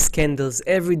day these candles.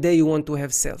 Every day you want to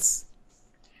have sales.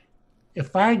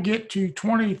 If I get to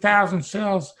 20,000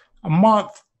 sales a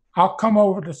month, I'll come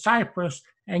over to Cyprus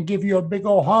and give you a big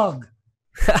old hug.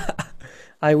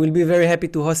 I will be very happy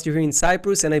to host you here in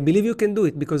Cyprus, and I believe you can do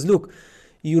it, because look,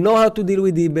 you know how to deal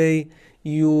with eBay,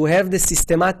 you have the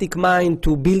systematic mind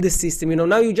to build the system. You know,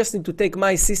 now you just need to take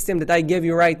my system that I gave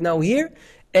you right now here,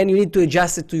 and you need to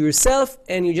adjust it to yourself,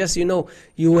 and you just, you know,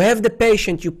 you have the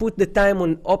patience, you put the time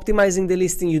on optimizing the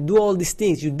listing, you do all these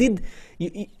things. You did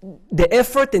the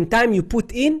effort and time you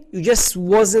put in, you just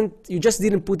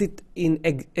didn't put it in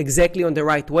exactly on the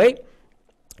right way.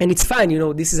 And it's fine, you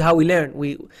know, this is how we learn.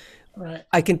 Right.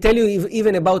 I can tell you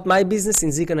even about my business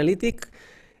in Zik Analytic.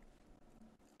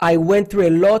 I went through a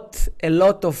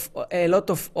lot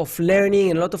of learning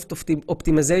and a lot of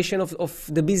optimization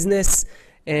of the business,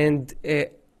 and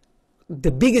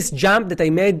the biggest jump that I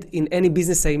made in any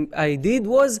business I did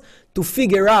was to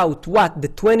figure out what the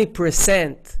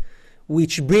 20%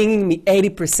 which bringing me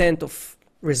 80% of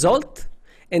result,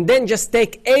 and then just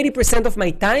take 80% of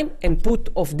my time and put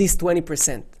of this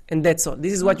 20%, and that's all.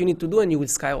 This is what you need to do, and you will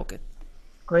skyrocket.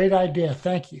 Great idea.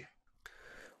 Thank you.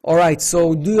 All right,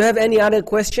 so do you have any other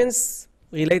questions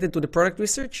related to the product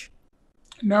research?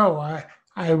 No,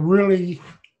 I really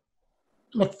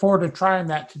look forward to trying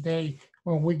that today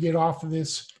when we get off of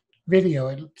this video.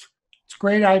 It's a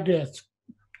great idea.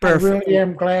 Perfect. I really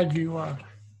am glad you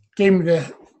gave me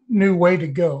the new way to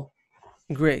go.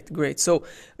 Great. So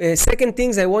second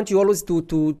things I want you always to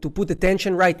put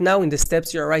attention right now in the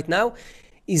steps you are right now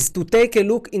is to take a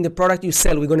look in the product you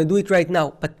sell. We're going to do it right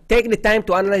now, but take the time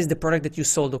to analyze the product that you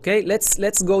sold, okay?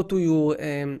 Let's go to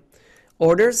your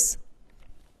orders.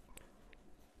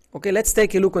 Okay, let's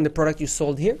take a look on the product you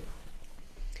sold here.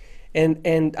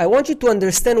 And I want you to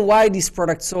understand why this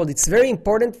product sold. It's very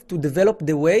important to develop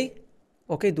the way,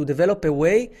 okay, to develop a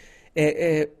way,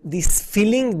 this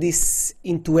feeling, this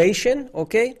intuition,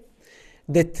 okay,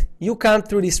 that you come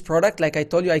through this product. Like I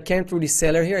told you, I came through this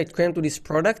seller here, I came through this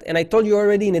product, and I told you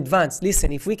already in advance,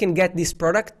 listen, if we can get this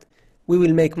product, we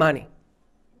will make money.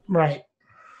 Right.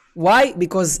 Why?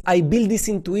 Because I build this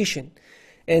intuition.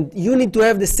 And you need to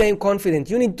have the same confidence.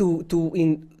 You need to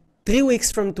in 3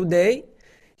 weeks from today,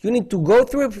 you need to go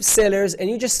through sellers, and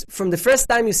you just, from the first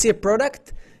time you see a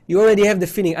product, you already have the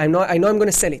feeling, I know I'm going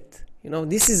to sell it. You know,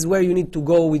 this is where you need to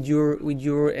go with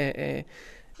your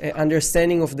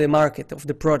understanding of the market, of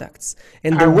the products.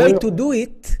 And the way to do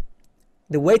it,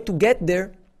 the way to get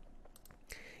there,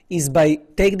 is by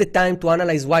take the time to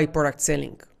analyze why product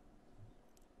selling.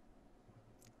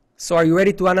 So are you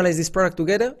ready to analyze this product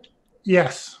together?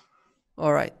 Yes.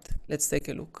 All right, let's take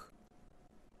a look.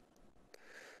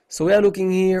 So we are looking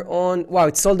here on, wow,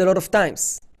 it sold a lot of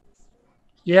times.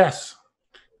 Yes,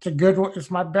 it's a good one.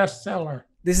 It's my best seller.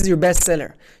 This is your best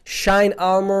seller. Shine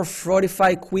Armor,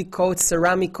 Fortify Quick Coat,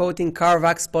 Ceramic Coating,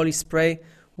 Carvax, Poly Spray,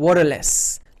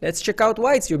 Waterless. Let's check out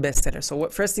why it's your best seller. So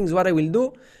first thing is what I will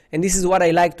do, and this is what I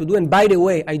like to do. And by the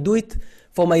way, I do it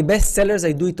for my best sellers.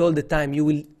 I do it all the time. You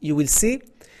will see.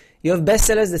 You have best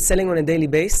sellers that's selling on a daily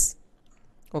basis,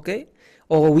 okay,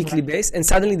 or a weekly basis, and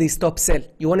suddenly they stop sell.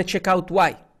 You want to check out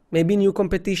why. Maybe new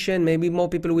competition, maybe more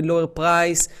people with lower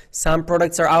price, some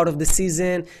products are out of the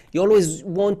season. You always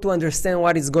want to understand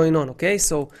what is going on, okay?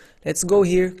 So let's go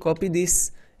here, copy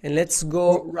this, and let's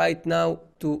go right now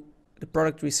to the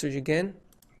product research again.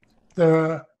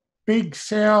 The big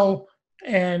sale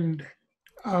and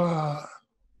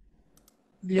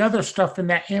the other stuff in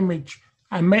that image,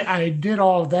 I did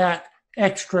all that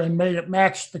extra and made it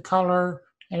match the color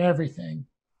and everything.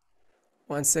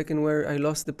 1 second, where I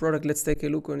lost the product. Let's take a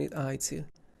look on it. It's here.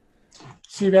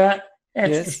 See that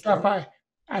extra stuff?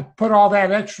 I put all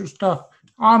that extra stuff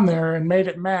on there and made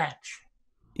it match.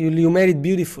 You made it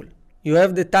beautiful. You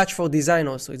have the touch for design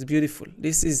also. It's beautiful.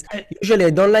 This is, usually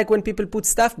I don't like when people put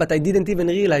stuff, but I didn't even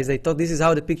realize. I thought this is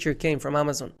how the picture came from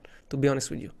Amazon, to be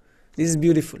honest with you. This is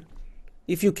beautiful.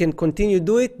 If you can continue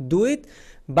do it.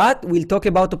 But we'll talk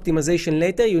about optimization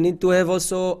later. You need to have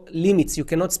also limits. You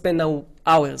cannot spend now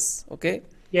hours, okay?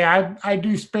 Yeah, I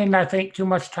do spend, I think, too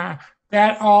much time.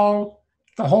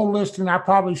 The whole listing, I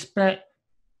probably spent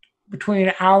between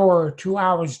an hour or 2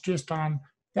 hours just on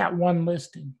that one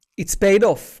listing. It's paid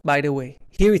off, by the way.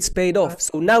 Here it's paid off.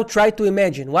 So now try to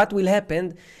imagine what will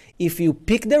happen if you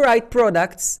pick the right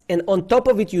products and on top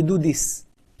of it you do this.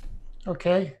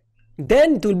 Okay.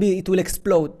 Then it will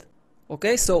explode.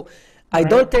 Okay, so I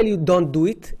don't tell you don't do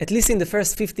it. At least in the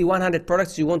first 50, 100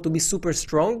 products, you want to be super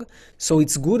strong. So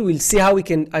it's good. We'll see how we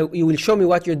can, you will show me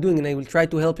what you're doing and I will try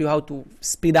to help you how to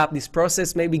speed up this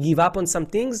process, maybe give up on some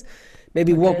things,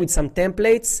 maybe work with some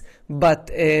templates, but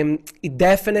it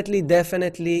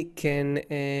definitely can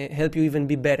help you even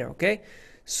be better, okay?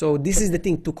 So this is the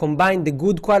thing, to combine the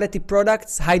good quality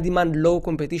products, high demand, low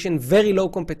competition, very low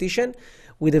competition,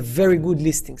 with a very good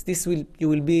listings. You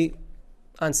will be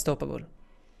unstoppable.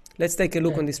 Let's take a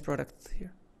look on this product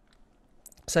here.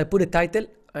 So I put a title,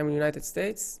 I'm in the United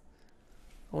States.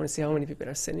 I want to see how many people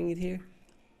are selling it here.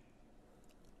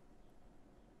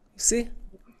 See?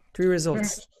 3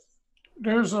 results.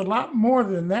 There's a lot more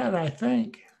than that, I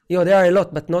think. Yeah, there are a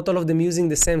lot, but not all of them using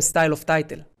the same style of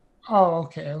title. Oh,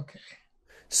 okay.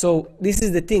 So this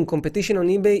is the thing, competition on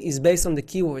eBay is based on the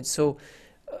keywords. So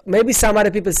maybe some other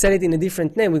people sell it in a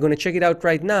different name. We're going to check it out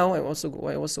right now. I also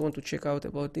want to check out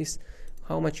about this.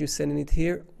 How much you selling it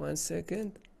here? 1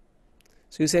 second.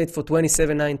 So you sell it for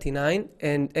 $27.99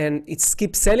 and it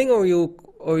keeps selling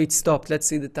or it stopped? Let's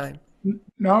see the time.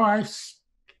 No,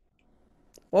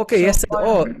 okay, yesterday.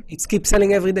 Oh, it keeps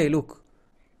selling every day. Look.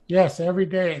 Yes, every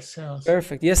day it sells.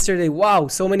 Perfect. Yesterday, wow,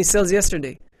 so many sales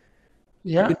yesterday.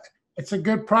 Yeah, it's a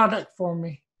good product for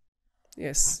me.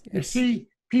 Yes. You see,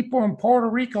 people in Puerto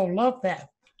Rico love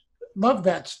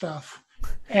that stuff.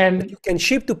 And you can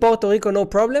ship to Puerto Rico, no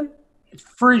problem? It's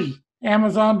free.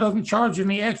 Amazon doesn't charge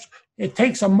any extra. It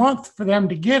takes a month for them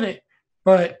to get it,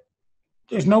 but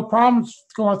there's no problems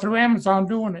going through Amazon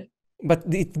doing it. But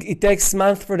it takes a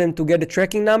month for them to get the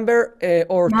tracking number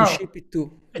to ship it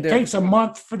to? It takes a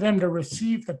month for them to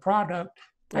receive the product.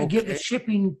 I get the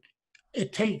shipping.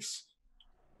 It takes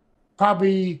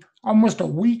probably almost a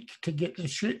week to get the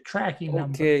tracking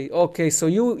number. Okay. So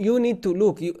you need to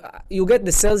look. You get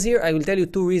the sales here. I will tell you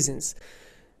 2 reasons.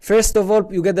 First of all,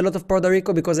 you get a lot of Puerto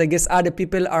Rico because I guess other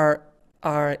people are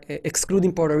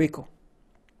excluding Puerto Rico.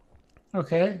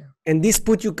 Okay. And this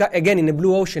put you again in a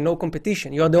blue ocean, no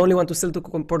competition. You are the only one to sell to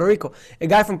Puerto Rico. A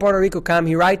guy from Puerto Rico come,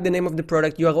 he write the name of the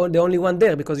product. You are the only one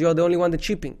there because you are the only one that's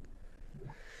shipping.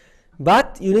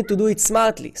 But you need to do it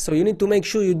smartly. So you need to make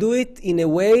sure you do it in a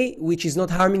way which is not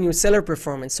harming your seller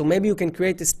performance. So maybe you can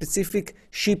create a specific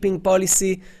shipping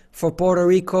policy for Puerto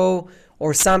Rico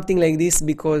or something like this,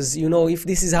 because if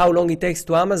this is how long it takes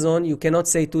to Amazon, you cannot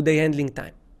say 2-day handling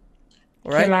time.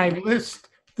 All right? Can I list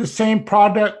the same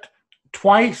product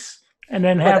twice and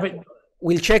then have it?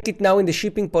 We'll check it now in the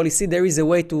shipping policy. There is a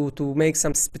way to make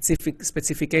some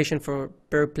specification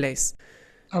per place.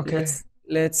 Okay.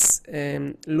 Let's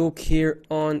look here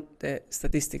on the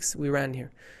statistics we ran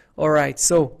here. All right,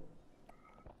 so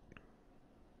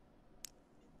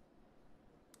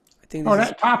I think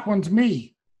that top one's me.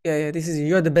 Yeah,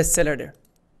 you're the best seller there.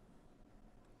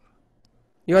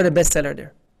 You are the best seller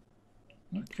there.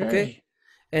 Okay.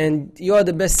 And you are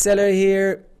the best seller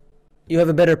here. You have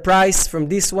a better price from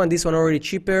this one already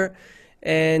cheaper,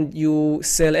 and you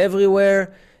sell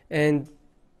everywhere, and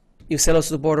you sell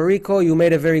also to Puerto Rico. You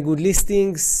made a very good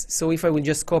listings. So if I will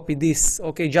just copy this,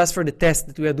 okay, just for the test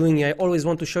that we are doing here, I always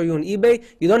want to show you on eBay.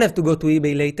 You don't have to go to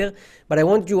eBay later, but I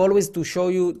want you always to show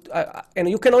you, and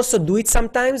you can also do it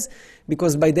sometimes,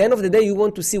 because by the end of the day, you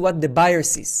want to see what the buyer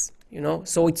sees,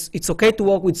 So it's okay to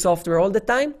work with software all the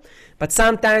time, but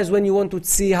sometimes when you want to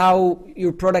see how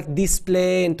your product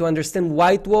display and to understand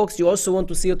why it works, you also want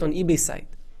to see it on eBay side.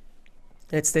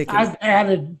 Let's take it. I've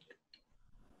added.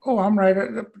 Oh, I'm right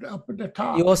up at the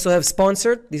top. You also have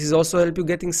sponsored. This is also help you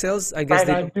getting sales. I guess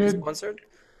I did. Sponsored.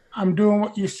 I'm doing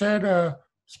what you said,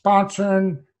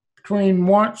 sponsoring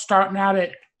starting out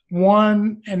at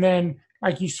 1, and then,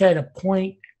 like you said, a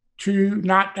 0.2,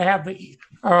 not to have the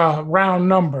round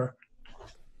number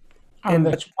on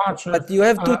the sponsor. But you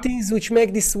have 2 things which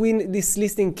make this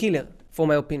listing killer, for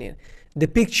my opinion. The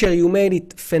picture, you made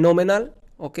it phenomenal.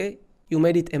 Okay, you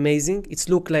made it amazing.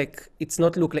 Look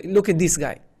at this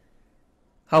guy.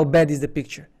 How bad is the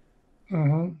picture?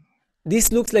 Mm-hmm.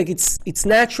 This looks like it's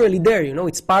naturally there,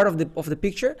 it's part of the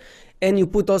picture, and you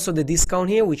put also the discount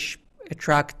here, which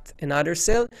attract another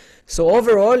sale. So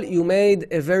overall, you made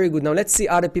a very good. Now let's see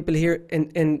other people here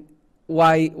and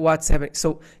what's happening.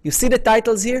 So you see the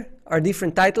titles here. are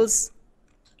different titles.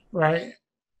 Right.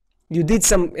 You did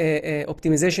some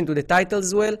optimization to the titles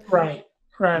as well. Right.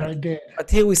 Right. I did. But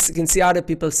here we can see other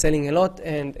people selling a lot,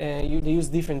 and they use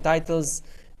different titles,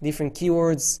 different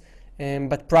keywords,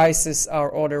 but prices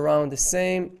are all around the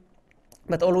same.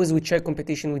 But always we check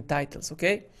competition with titles,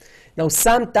 okay? Now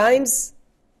sometimes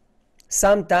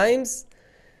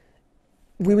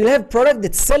we will have product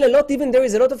that sell a lot, even there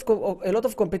is a lot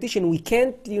of competition. We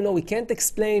can't, we can't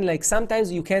explain. Like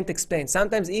sometimes you can't explain.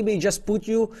 Sometimes eBay just put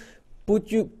you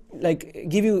like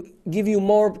give you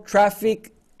more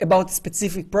traffic about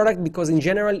specific product, because in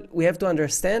general we have to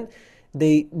understand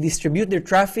they distribute their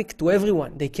traffic to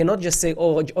everyone. They cannot just say,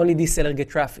 oh, only this seller get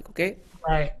traffic, okay?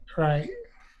 Right. Right.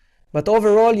 But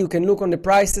overall, you can look on the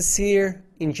prices here.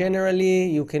 In generally,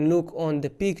 you can look on the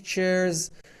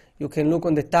pictures. You can look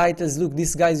on the titles. Look,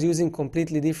 this guy's using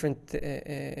completely different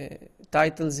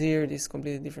titles here. This is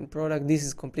completely different product. This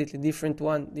is completely different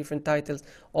one, different titles.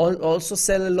 Also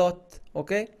sell a lot,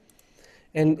 okay?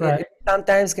 And Right. it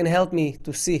sometimes can help me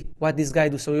to see what this guy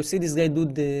do. So you see this guy do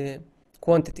the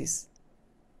quantities,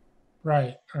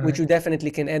 Right. Right. which you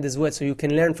definitely can add as well. So you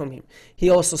can learn from him. He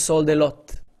also sold a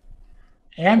lot.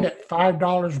 And at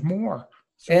 $5 more.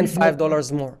 So And he's making-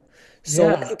 $5 more. So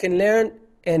Yeah. what you can learn,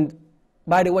 and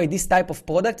by the way, this type of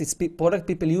product, it's product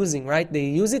people using, right? They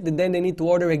use it and then they need to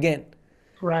order again.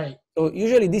 Right. So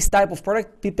usually this type of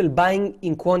product, people buying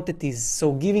in quantities.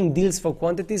 So giving deals for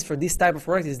quantities for this type of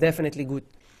product is definitely good.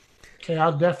 Okay,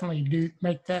 I'll definitely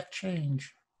make that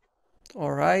change.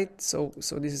 All right. So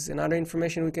this is another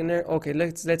information we can learn. Okay,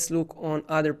 let's look on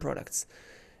other products.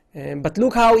 But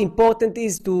look how important it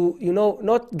is to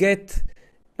not get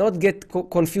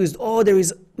confused. Oh, there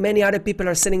is many other people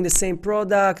are selling the same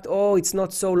product. Oh, it's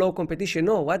not so low competition.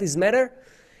 No, what is matter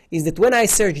is that when I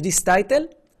search this title,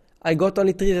 I got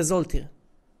only 3 results here.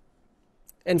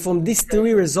 And from these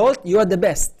 3 results, you are the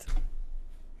best.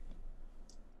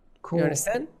 Cool. You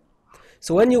understand?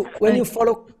 So when you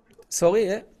follow, sorry,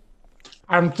 yeah.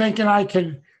 I'm thinking I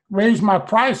could raise my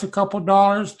price a couple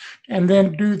dollars and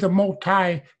then do the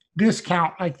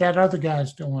multi-discount like that other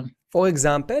guy's doing. For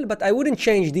example, but I wouldn't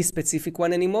change this specific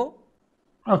one anymore.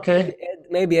 Okay.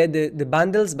 Maybe add the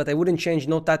bundles, but I wouldn't change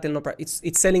no title, no price.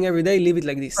 It's selling every day. Leave it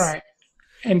like this. Right.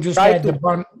 And just Try add to- the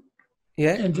bun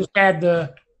Yeah. and just add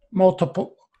the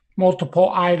multiple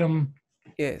item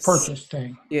Yes. purchase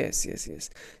thing. Yes.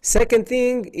 Second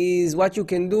thing is what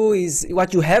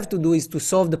you have to do is to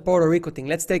solve the Puerto Rico thing.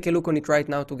 Let's take a look on it right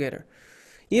now together.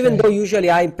 Even though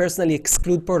usually I personally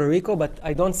exclude Puerto Rico, but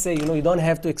I don't say, you don't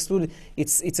have to exclude.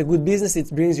 It's a good business. It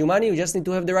brings you money. You just need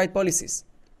to have the right policies.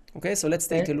 Okay, so let's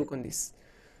take a look on this.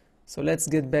 So let's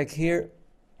get back here.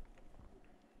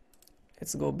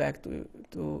 Let's go back to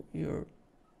your.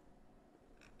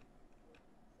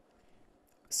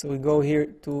 So we go here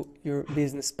to your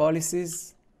business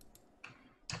policies.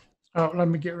 Oh, let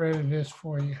me get rid of this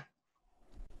for you.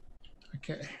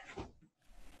 Okay.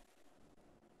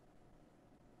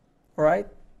 All right.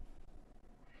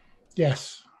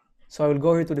 Yes. So I will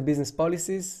go here to the business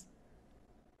policies.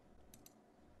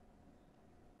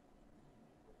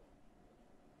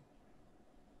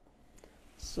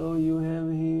 So you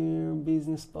have here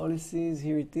business policies,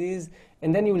 here it is.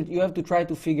 And then you have to try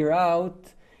to figure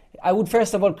out, I would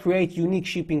first of all create unique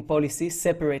shipping policy,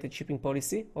 separated shipping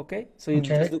policy, okay? So you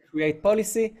just do create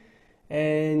policy,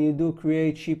 and you do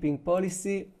create shipping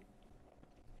policy,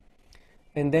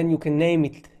 and then you can name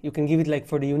it. You can give it like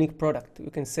for the unique product.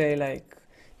 You can say like,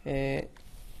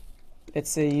 let's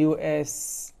say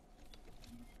US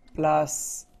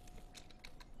plus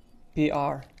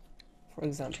PR, for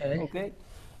example, okay?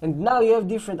 And now you have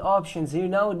different options here.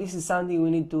 Now this is something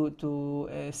we need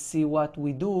to see what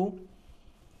we do.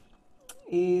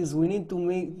 Is we need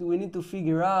to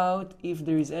figure out if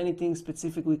there is anything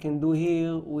specific we can do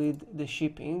here with the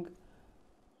shipping.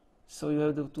 So you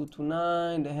have the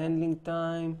 229, the handling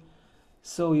time.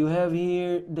 So you have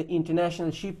here the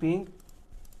international shipping.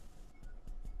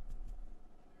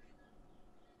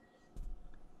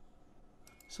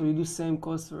 So you do same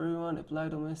cost for everyone, apply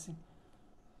domestic.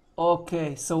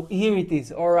 Okay, so here it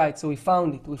is. All right, so we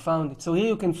found it. So here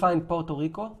you can find Puerto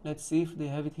Rico. Let's see if they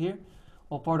have it here.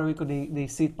 Or Puerto Rico, they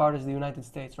see it part of the United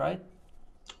States, right?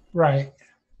 Right.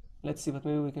 Let's see, but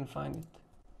maybe we can find it.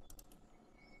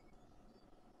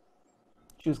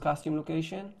 Choose costume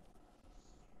location.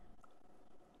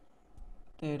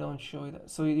 They don't show it.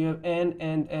 So you have N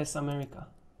and S America.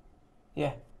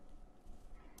 Yeah.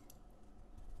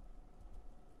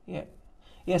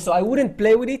 So I wouldn't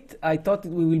play with it. I thought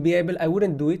we will be able, I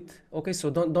wouldn't do it. Okay, so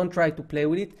don't try to play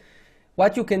with it.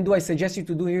 What you can do, I suggest you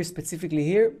to do here specifically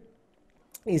here,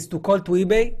 is to call to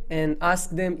eBay and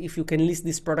ask them if you can list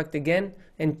this product again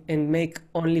and make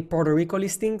only Puerto Rico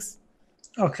listings.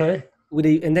 Okay.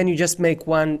 And then you just make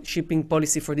one shipping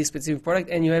policy for this specific product,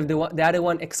 and you have the other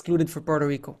one excluded for Puerto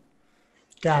Rico.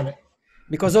 Got it.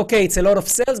 Because, okay, it's a lot of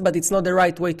sales, but it's not the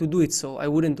right way to do it, so I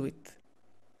wouldn't do it.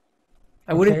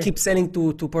 I wouldn't keep selling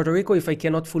to Puerto Rico if I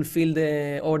cannot fulfill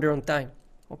the order on time,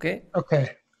 okay?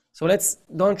 Okay. So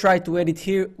don't try to edit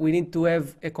here. We need to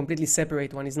have a completely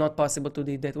separate one. It's not possible to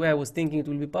do it that way. I was thinking it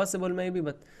will be possible maybe,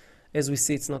 but as we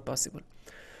see, it's not possible.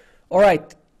 All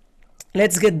right,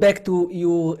 let's get back to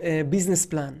your business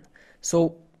plan.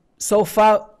 So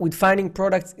far with finding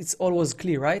products, it's always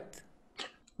clear, right?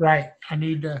 Right. I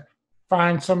need to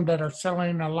find some that are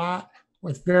selling a lot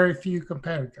with very few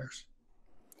competitors.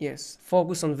 Yes,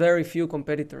 focus on very few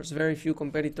competitors,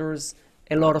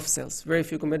 a lot of sales, very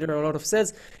few competitors, a lot of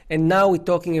sales. And now we're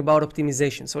talking about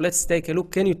optimization. So let's take a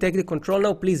look. Can you take the control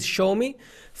now? Please show me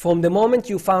from the moment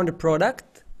you found a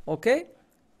product, okay?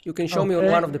 You can show me on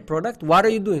one of the product. What are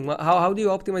you doing? How do you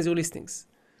optimize your listings?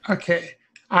 Okay.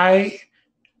 I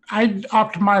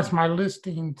optimize my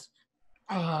listings.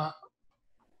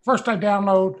 First, I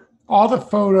download all the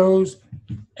photos,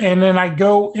 and then I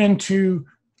go into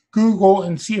Google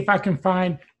and see if I can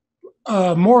find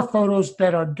more photos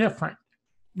that are different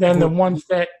than the ones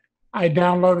that I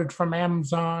downloaded from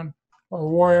Amazon or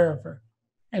wherever.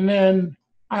 And then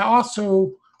I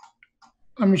also,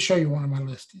 let me show you one of my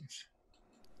listings.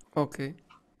 Okay.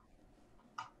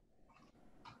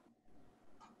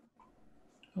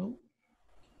 Oh.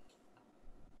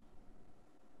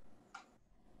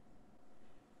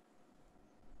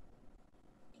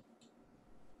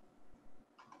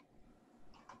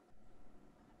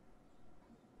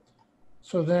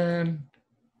 So then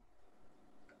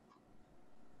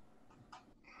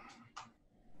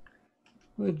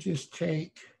we'll just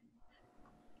take.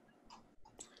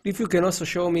 If you can also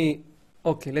show me,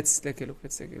 okay, let's take a look.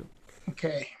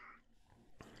 Okay.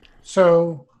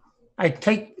 So I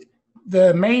take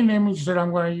the main image that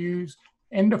I'm going to use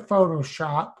into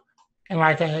Photoshop, and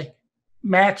like I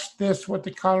match this with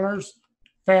the colors,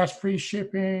 fast free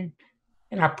shipping,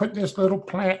 and I put this little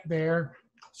plant there.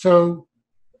 So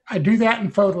I do that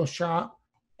in Photoshop,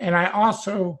 and I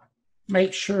also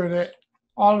make sure that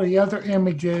all the other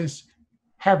images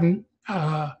have,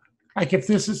 like if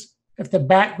the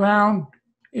background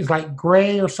is like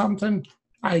gray or something,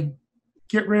 I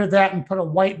get rid of that and put a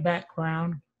white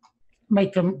background,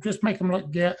 make them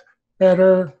look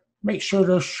better, make sure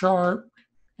they're sharp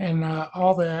and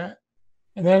all that.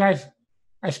 And then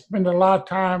I spend a lot of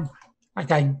time,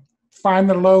 like I find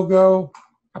the logo,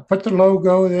 I put the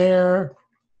logo there,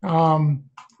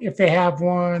 if they have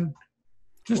one,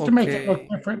 just to make it look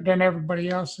different than everybody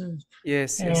else's.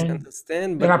 Yes, I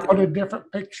understand. But then I put a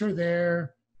different picture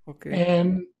there,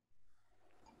 and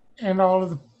all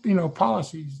of the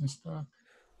policies and stuff.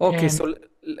 Okay, so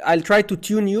I'll try to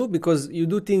tune you because you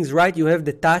do things right. You have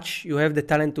the touch, you have the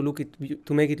talent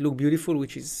to make it look beautiful,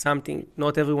 which is something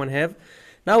not everyone have.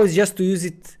 Now it's just to use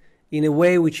it in a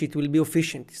way which it will be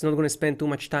efficient. It's not going to spend too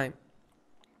much time.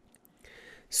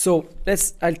 So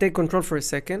I'll take control for a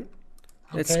second.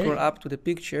 Let's scroll up to the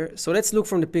picture. So let's look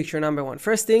from the picture number one.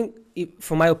 First thing,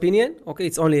 for my opinion, okay,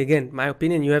 it's only again my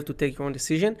opinion. You have to take your own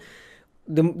decision.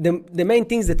 The main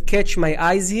things that catch my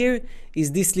eyes here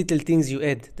is these little things you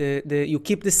add. You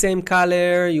keep the same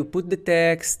color. You put the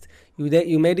text.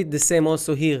 You made it the same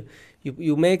also here.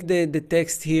 You make the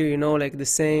text here, like the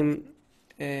same.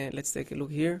 Let's take a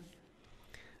look here.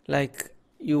 Like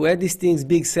you add these things,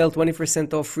 big sale,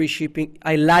 20% off, free shipping.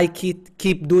 I like it.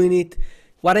 Keep doing it.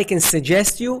 What I can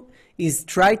suggest you is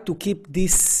try to keep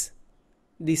these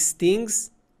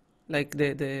things like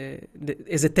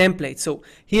as a template. So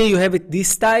here you have it this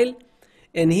style,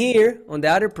 and here on the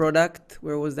other product,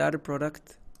 where was the other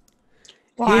product?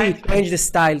 Here you change the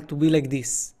style to be like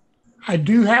this. I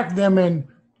do have them in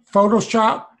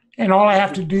Photoshop, and all I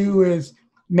have to do is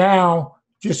now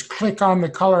just click on the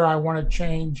color I want to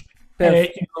change, and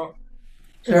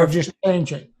it'll just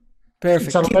change it.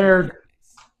 Perfect. It's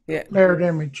a layered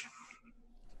image.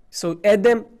 So add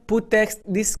them, put text,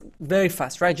 this very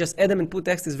fast, right? Just add them and put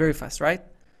text is very fast, right?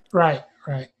 Right.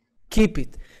 Keep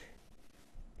it.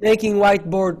 Making white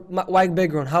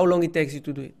background, how long it takes you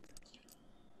to do it?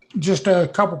 Just a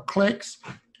couple clicks.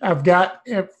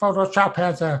 Photoshop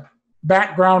has a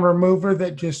background remover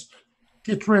that just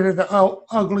gets rid of the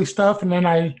ugly stuff, and then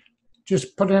I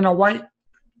just put in a white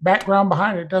background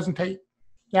behind it. It doesn't take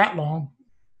that long.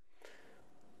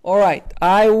 All right,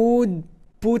 I would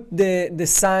put the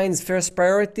signs first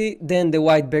priority, then the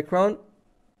white background,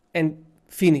 and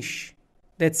finish.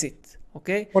 That's it,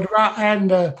 okay? What about adding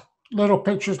the little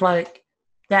pictures like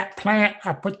that plant.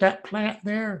 I put that plant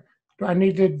there. Do I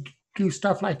need to do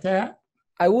stuff like that?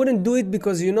 I wouldn't do it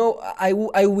because, you know, I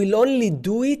will only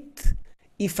do it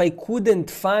if I couldn't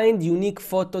find unique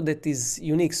photo that is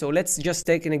unique. So let's just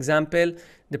take an example,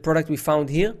 the product we found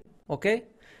here, okay?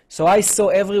 So I saw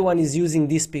everyone is using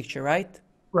this picture, right?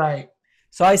 Right.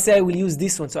 So I say I will use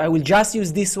this one. So I will just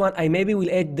use this one. I maybe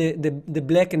will add the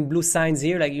black and blue signs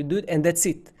here like you do, and that's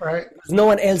it. Right. There's no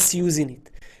one else using it.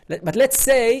 But let's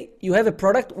say you have a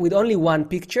product with only one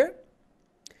picture,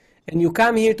 and you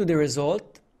come here to the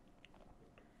result.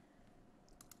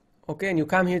 Okay, and you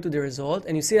come here to the result,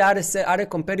 and you see other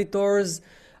competitors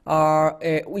are,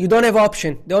 you don't have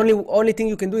option. The only thing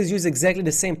you can do is use exactly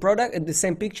the same product, the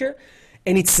same picture,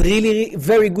 and it's really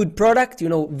very good product, you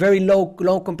know, very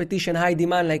low competition, high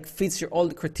demand, like fits all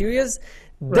the criterias.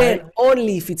 Then Right.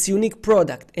 only if it's unique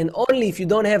product and only if you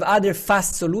don't have other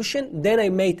fast solution, then I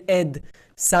might add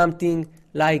something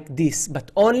like this, but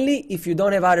only if you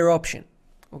don't have other option,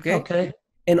 okay? Okay.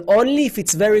 And only if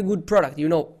it's very good product. You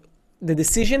know, the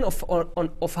decision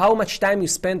of how much time you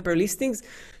spend per listings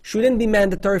shouldn't be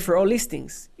mandatory for all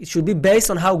listings. It should be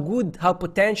based on how good, how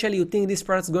potentially you think this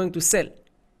product is going to sell.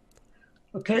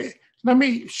 Okay. Let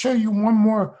me show you one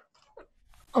more.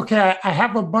 Okay, I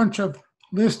have a bunch of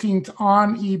listings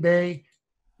on eBay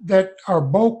that are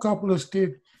bulk up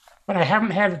listed, but I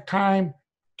haven't had the time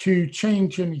to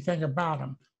change anything about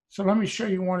them. So let me show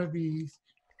you one of these,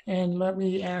 and let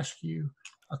me ask you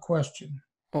a question.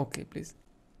 Okay, please.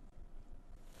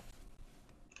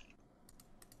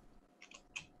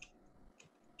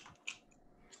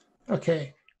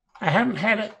 Okay, I haven't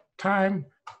had time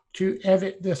to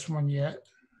edit this one yet.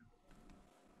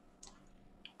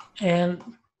 And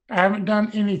I haven't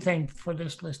done anything for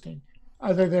this listing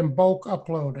other than bulk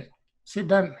upload it. See, it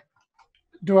doesn't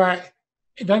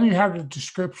even have the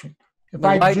description. If But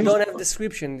I why just, don't have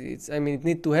description? I mean, it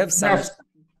need to have some. that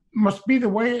must be the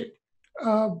way it,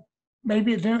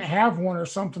 maybe it didn't have one or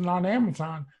something on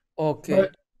Amazon. Okay.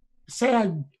 But say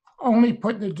I only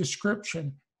put the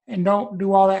description and don't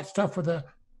do all that stuff with the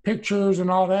pictures and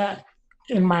all that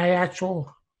in my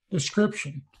actual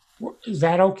description. Is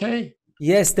that okay?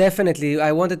 Yes, definitely.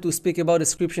 I wanted to speak about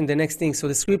description, the next thing. So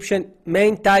description,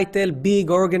 main title,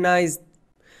 big, organized,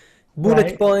 bullet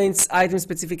Right. points, item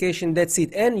specification, that's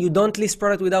it. And you don't list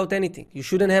product without anything. You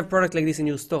shouldn't have product like this in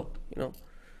your store, you know.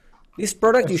 This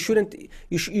product, you Yes. shouldn't,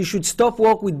 you should stop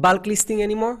work with bulk listing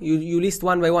anymore. You list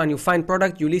one by one. You find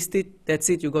product, you list it, that's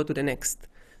it, you go to the next.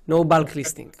 No bulk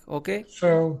listing, okay?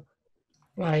 So,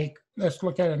 like, let's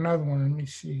look at another one. Let me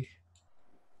see.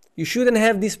 You shouldn't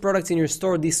have these products in your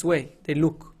store this way. They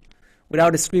look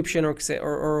without description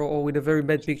or with a very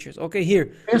bad pictures. Okay,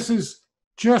 here. This is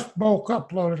just bulk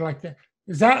uploaded like that.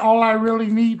 Is that all I really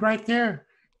need right there?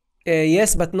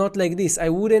 Yes, but not like this. I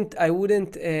wouldn't,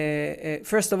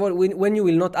 first of all, when you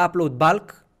will not upload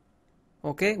bulk,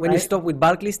 okay? When you Right. stop with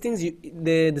bulk listings,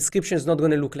 the description is not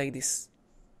going to look like this.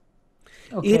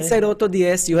 Okay. Inside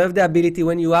AutoDS, you have the ability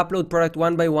when you upload product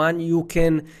one by one, you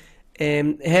can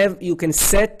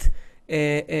set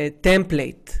a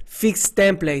template, fixed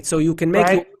template. So you can make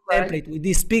Right, your own template with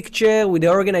this picture, with the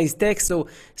organized text.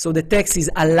 So the text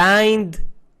is aligned.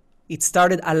 It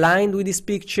started aligned with this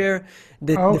picture.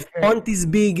 The Okay. font is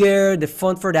bigger. The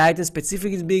font for the item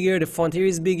specific is bigger. The font here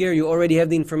is bigger. You already have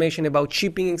the information about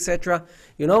shipping, etc.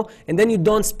 You know, and then you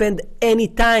don't spend any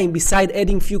time beside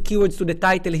adding few keywords to the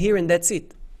title here, and that's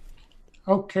it.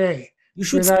 Okay. You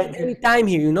should Good spend idea. any time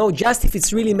here, you know, just if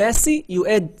it's really messy, you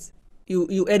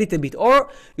edit a bit. Or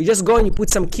you just go and you put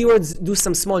some keywords, do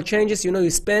some small changes, you know, you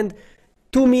spend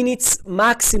 2 minutes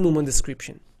maximum on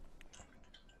description.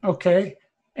 Okay.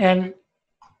 And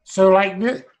so, like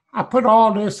this, I put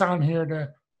all this on here: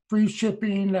 the free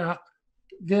shipping,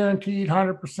 guaranteed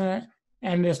 100%,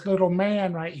 and this little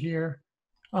man right here.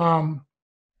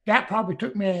 That probably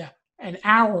took me an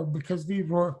hour because these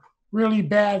were really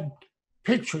bad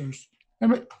pictures. As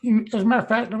a matter of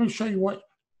fact, let me show you what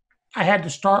I had to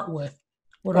start with,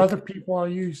 what Okay. other people are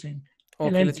using, and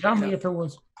Okay, then let's tell check me it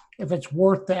out. if it's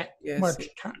worth that Yes.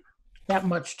 much time. That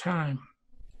much time.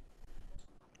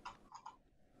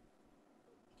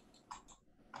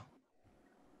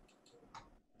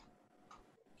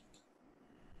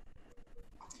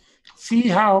 See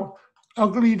how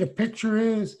ugly the picture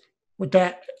is with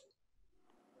that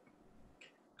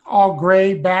all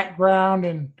gray background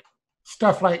and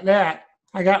stuff like that.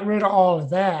 I got rid of all of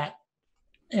that,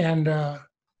 and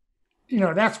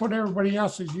that's what everybody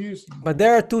else is using. But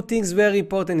there are two things very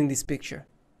important in this picture.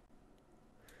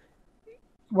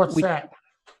 What's We- that?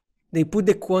 They put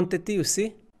the quantity, you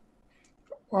see?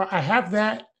 Well, I have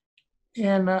that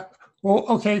in Well,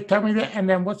 okay, tell me that. And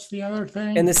then what's the other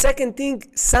thing? And the second thing,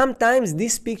 sometimes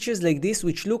these pictures like this,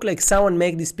 which look like someone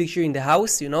made this picture in the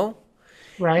house, you know,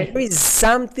 Right. there is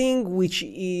something which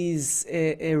is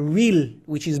a real,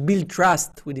 which is build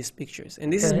trust with these pictures.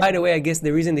 And this is, Okay. by the way, I guess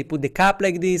the reason they put the cap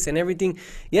like this and everything.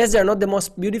 Yes, they're not the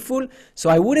most beautiful, so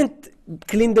I wouldn't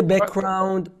clean the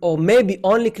background, or maybe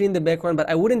only clean the background, but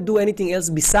I wouldn't do anything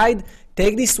else beside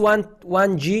take this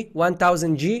 1000G,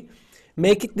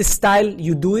 make it the style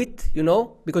you do it, you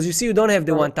know, because you see you don't have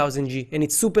the 1000G, and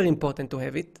it's super important to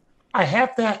have it. I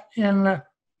have that in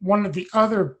one of the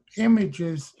other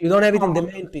images, You don't have it in the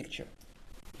main picture.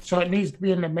 so it needs to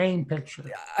be in the main picture.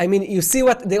 I mean, you see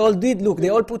what they all did? Look, they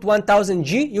all put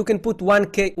 1000G. You can put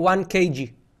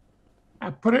 1kg. I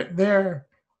put it there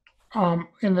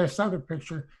in this other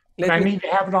picture, but Let I me- need to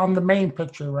have it on the main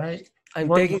picture, right? I'm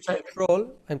What taking you say?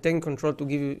 control. I'm taking control to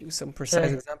give you some precise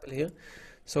Okay. example here.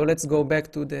 So let's go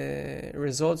back to the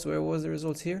results. Where was the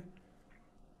results here?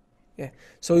 Yeah.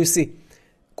 So you see,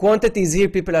 quantity is here.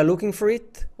 People are looking for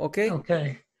it. Okay.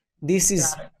 Okay. This is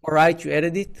Got it. all right. You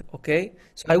added it. Okay.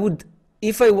 So I would,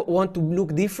 if I want to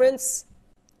look difference,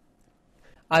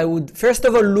 I would first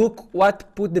of all look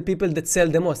what put the people that sell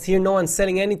the most. Here, no one's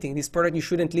selling anything. This product you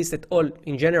shouldn't list at all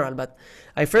in general. But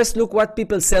I first look what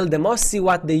people sell the most, see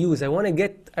what they use. I want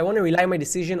to rely my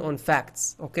decision on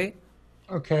facts. Okay.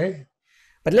 Okay.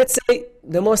 But let's say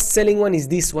the most selling one is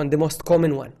this one, the most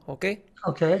common one. Okay.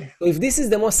 Okay. So if this is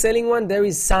the most selling one, there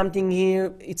is something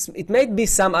here. It might be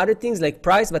some other things like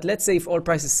price, but let's say if all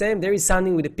price is same, there is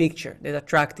something with the picture that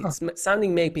attracts it.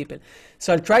 Something make people.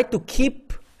 So I'll try to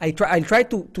keep. I'll try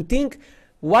to think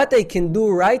what I can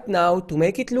do right now to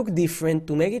make it look different,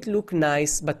 to make it look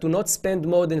nice, but to not spend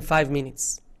more than 5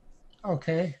 minutes.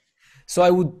 Okay. So I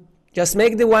would just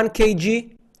make the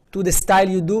 1kg to the style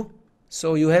you do.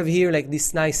 So you have here like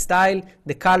this nice style.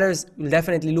 The colors will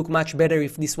definitely look much better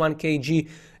if this 1kg,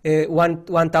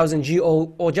 1000G,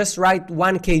 or just write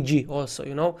 1kg also,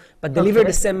 you know, but deliver Okay.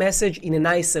 the same message in a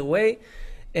nicer way.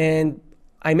 And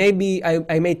I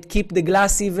may keep the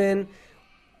glass even,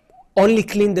 only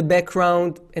clean the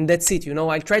background, and that's it, you know.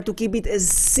 I try to keep it as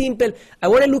simple. I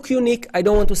want to look unique. I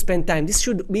don't want to spend time. This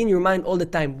should be in your mind all the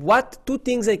time. What 2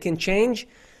 things I can change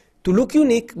to look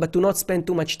unique, but to not spend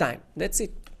too much time? That's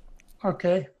it.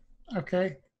 Okay.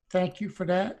 Okay. Thank you for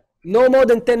that. No more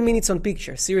than 10 minutes on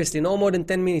picture. Seriously, no more than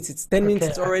 10 minutes. It's 10 minutes.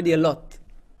 Okay. It's already a lot.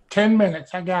 10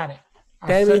 minutes. I got it.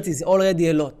 10 minutes is already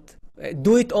a lot.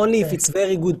 Do it only if it's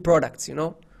very good products, you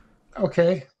know.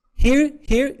 Okay. Here,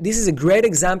 this is a great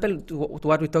example to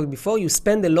what we talked before. You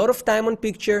spend a lot of time on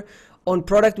picture, on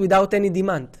product without any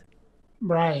demand.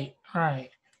 Right. Right.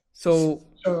 So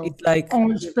So it's like,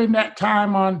 only spend that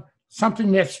time on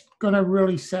something that's going to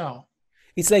really sell.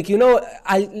 it's like, you know,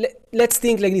 let's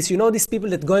think like this. You know, these people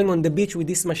that going on the beach with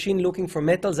this machine looking for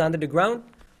metals under the ground.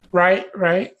 Right.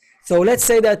 Right. So let's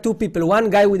say there are 2 people, one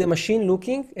guy with a machine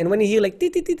looking, and when he hear like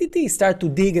he start to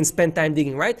dig and spend time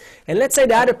digging, right? And let's say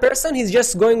the other person, he's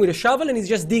just going with a shovel and he's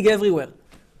just dig everywhere.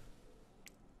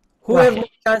 Who have more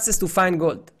chances to find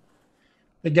gold?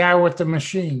 The guy with the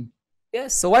machine.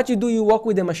 Yes. So what you do, you walk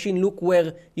with the machine, look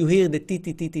where you hear the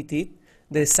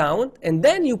the sound, and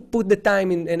then you put the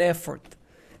time in and effort.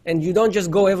 And you don't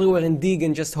just go everywhere and dig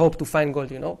and just hope to find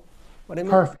gold, you know what I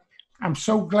mean? Perfect. I'm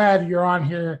so glad you're on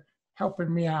here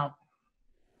helping me out.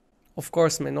 Of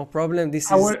course, man, no problem.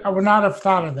 I would not have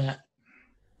thought of that.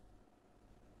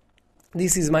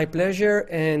 This is my pleasure,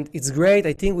 and it's great.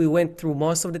 I think we went through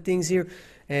most of the things here.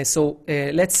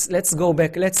 Let's go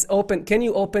back. Let's open. Can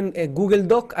you open a Google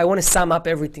Doc? I want to sum up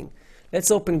everything. Let's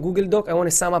open Google Doc. I want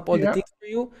to sum up all the things for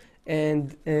you.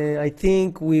 And I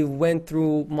think we went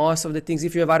through most of the things.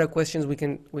 If you have other questions, we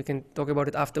can talk about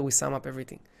it after we sum up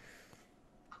everything.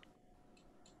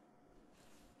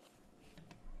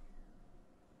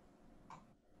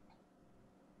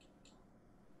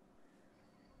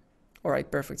 All right,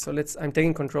 perfect. So I'm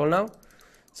taking control now.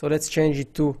 So let's change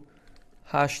it to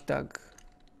hashtag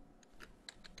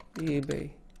eBay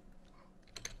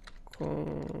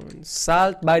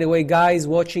consult. By the way, guys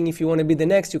watching, if you want to be the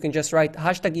next, you can just write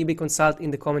hashtag eBay consult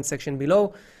in the comment section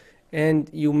below, and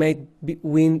you may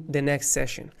win the next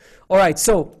session. All right,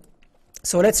 so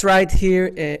let's write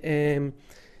here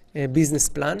a business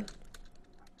plan.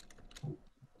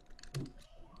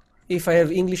 If I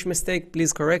have English mistake,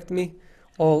 please correct me,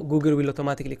 or Google will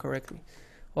automatically correct me.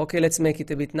 Okay, let's make it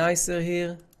a bit nicer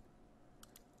here.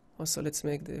 Also, let's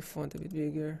make the font a bit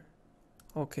bigger.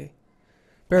 Okay,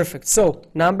 perfect. So,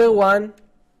 number 1,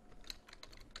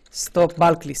 stop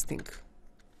bulk listing.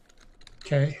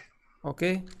 Okay.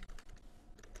 Okay.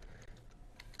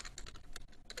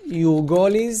 Your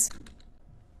goal is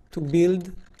to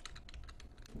build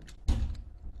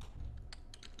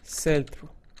sell through.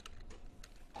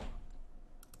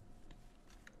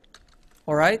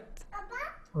 All right?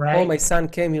 Right. Oh, my son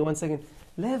came here. 1 second.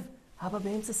 לב, אבא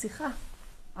באמצע שיחה.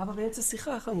 אבא באמצע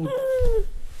שיחה, חמוד.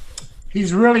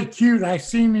 He's really cute.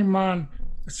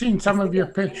 Seen some of your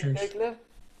pictures.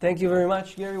 Thank you very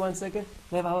much, Gary. 1 second.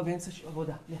 לב, אבא באמצע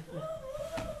עבודה.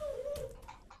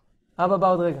 אבא בא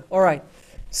עוד רגע. All right.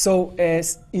 So,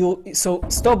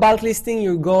 stop bulk listing.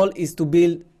 Your goal is to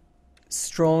build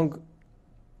strong,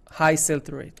 high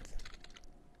sell-through rate.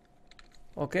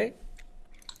 Okay?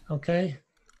 Okay.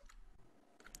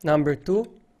 Number 2,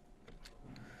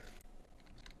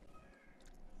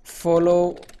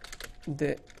 follow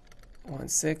the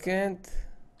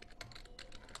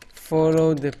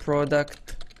product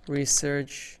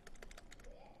research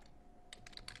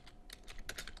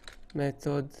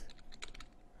method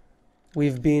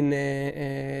we've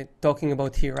been talking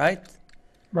about here, right?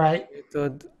 Right.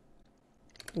 Method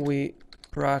we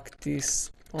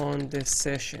practice on the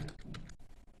session.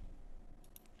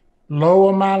 Low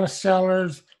amount of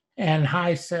sellers and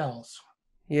high sales.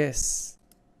 Yes.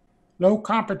 Low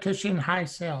competition, high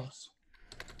sales.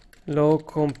 Low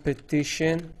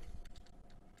competition.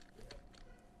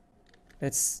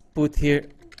 Let's put here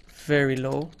very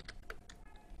low.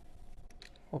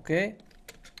 Okay.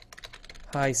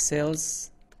 High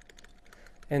sales.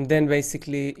 And then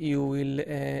basically you will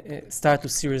start to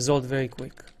see result very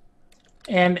quick.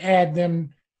 And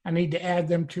I need to add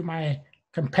them to my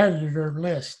competitor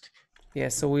list. Yeah,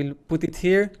 so we'll put it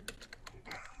here.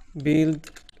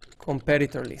 Build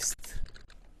competitor list.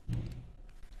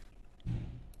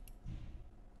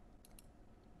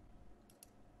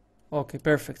 Okay,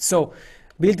 perfect. So,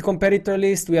 build competitor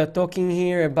list. We are talking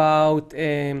here about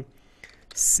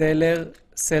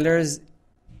sellers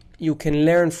you can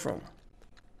learn from.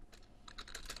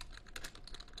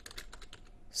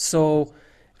 So,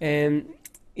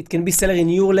 it can be seller in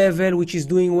your level, which is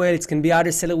doing well. It can be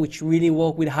other seller which really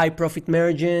work with high profit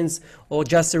margins, or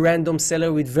just a random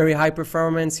seller with very high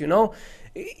performance, you know.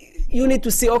 You need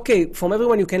to see, okay, from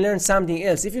everyone you can learn something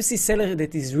else. If you see seller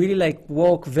that is really like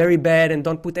work very bad and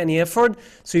don't put any effort,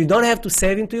 so you don't have to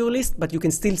save him to your list, but you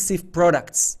can still see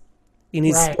products in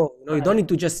his store. You know, you don't need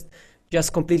to just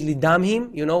completely dump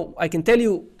him. You know, I can tell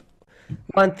you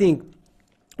one thing.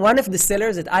 One of the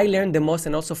sellers that I learned the most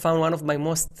and also found one of my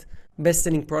most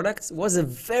best-selling products was a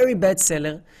very bad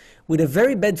seller with a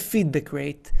very bad feedback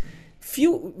rate,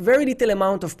 very little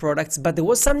amount of products, but there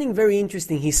was something very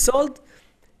interesting. He sold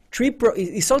few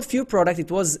products. It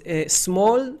was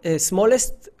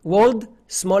smallest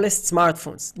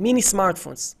smartphones, mini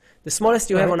smartphones, the smallest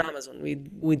you have on Amazon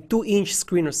with 2-inch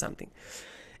screen or something.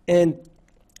 And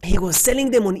he was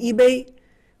selling them on eBay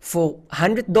for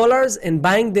 $100 and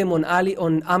buying them on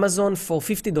Amazon for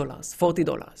 $50,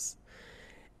 $40.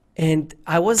 And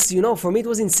I was, you know, for me it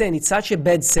was insane. It's such a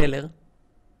bad seller,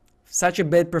 such a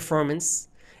bad performance,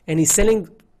 and he's selling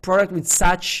product with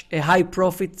such a high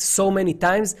profit so many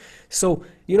times. So,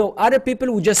 you know, other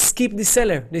people would just skip the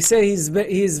seller. They say he's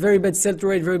very bad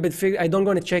sell-through rate, very bad figure. I don't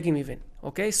going to check him even.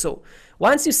 Okay, so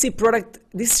once you see product,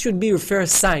 this should be your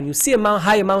first sign. You see a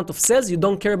high amount of sales, you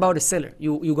don't care about the seller.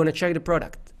 You're going to check the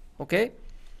product. Okay?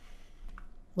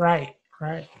 Right.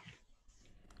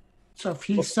 So if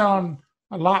he's selling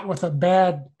a lot with a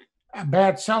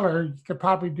bad seller, you could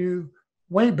probably do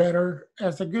way better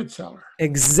as a good seller.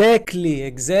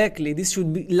 Exactly. This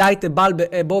should be light a bulb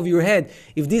above your head.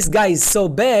 If this guy is so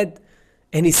bad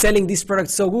and he's selling this product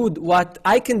so good, what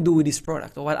I can do with this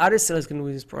product or what other sellers can do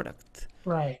with this product.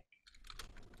 Right.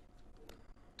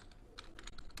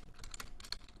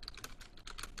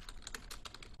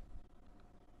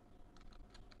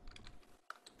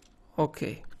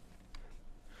 Okay.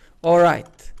 All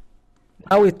right.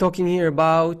 Now we're talking here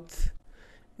about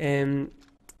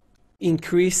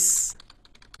increase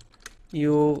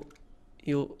your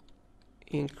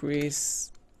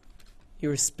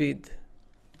speed.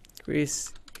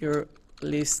 Increase your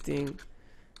listing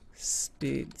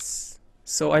speeds.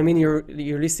 So I mean your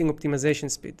listing optimization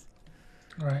speed.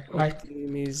 Right. Like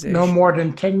no more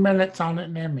than 10 minutes on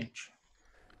an image.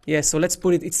 Yeah, so let's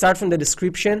put it. It starts from the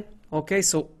description. Okay,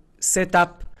 so set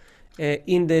up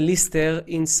in the lister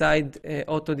inside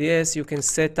AutoDS, you can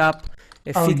set up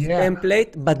a fixed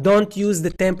template, but don't use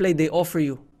the template they offer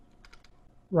you.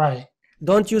 Right.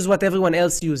 Don't use what everyone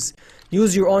else use.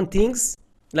 Use your own things,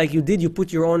 like you did. You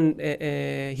put your own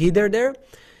header there.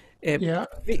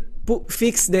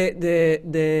 Fix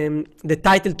the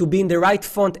title to be in the right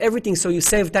font, everything, so you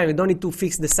save time. You don't need to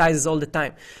fix the sizes all the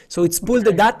time. So it's pull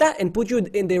the data and put you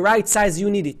in the right size you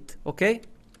need it. Okay?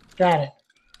 Got it.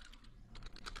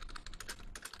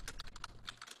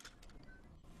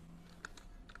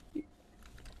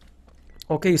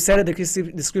 Okay, you set the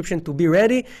description to be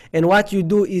ready, and what you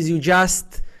do is you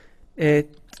just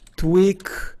tweak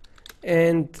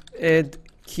and add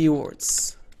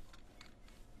keywords.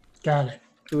 Got it.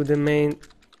 To the main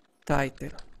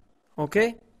title.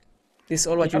 Okay, this is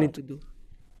all what you need to do.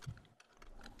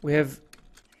 We have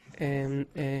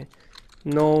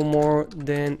no more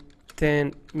than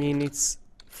 10 minutes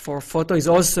for photo is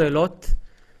also a lot.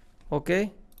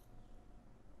 Okay,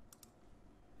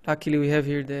 luckily we have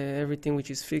here everything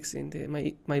which is fixed in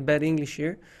my bad English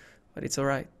here, but it's all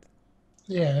right.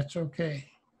 Yeah, it's okay.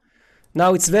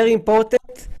 Now it's very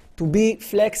important to be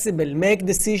flexible, make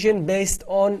decision based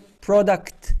on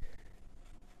product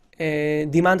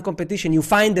demand competition. You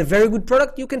find a very good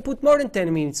product, you can put more than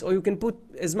 10 minutes, or you can put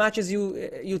as much as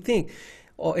you think.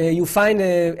 Or you find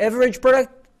an average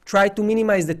product, try to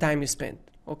minimize the time you spend.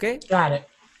 Okay? Got it.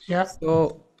 Yeah.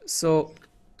 So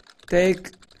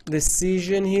take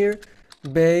decision here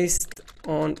based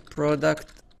on product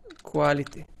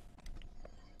quality.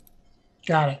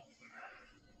 Got it.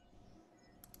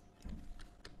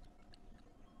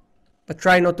 But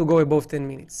try not to go above 10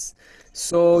 minutes.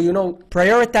 So,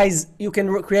 prioritize. You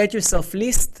can create yourself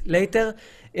list later.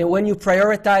 When you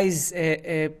prioritize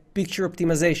picture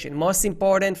optimization, most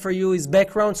important for you is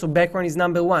background. So background is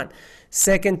number one.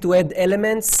 Second, to add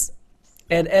elements.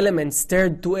 Add elements.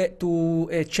 Third,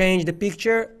 to change the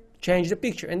picture. Change the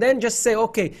picture. And then just say,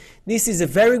 okay, this is a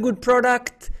very good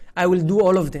product. I will do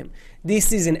all of them.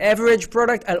 This is an average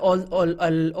product. I'll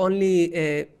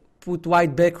only put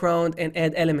white background and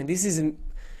add element.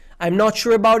 I'm not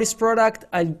sure about this product.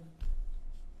 I'll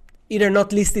either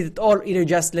not list it at all, either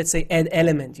just, let's say, add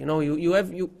element.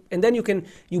 And then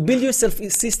you build yourself a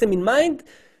system in mind,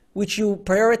 which you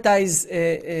prioritize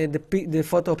the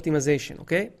photo optimization.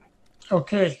 Okay.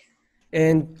 Okay.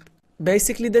 And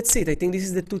basically that's it. I think this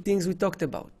is the two things we talked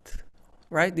about,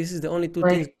 right? This is the only two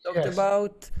things we talked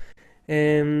about.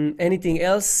 Anything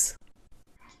else?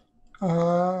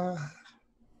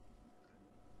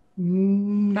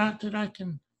 Not that I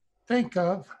can think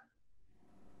of.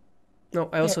 No,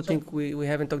 I also think we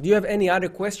haven't talked. Do you have any other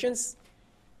questions?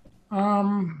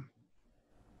 Not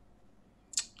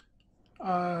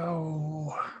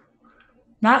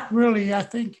really. I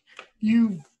think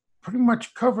you've pretty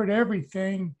much covered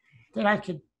everything that I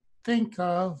could think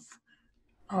of.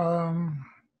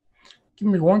 Give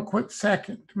me one quick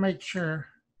second to make sure.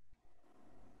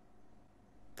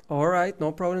 All right,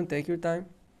 no problem. Take your time.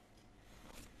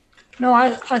 No,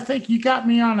 I think you got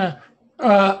me on a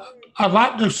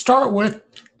lot to start with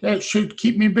that should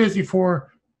keep me busy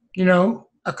for,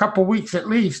 a couple weeks at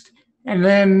least. And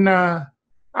then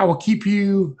I will keep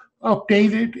you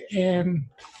updated and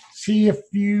see if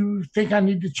you think I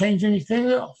need to change anything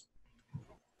else.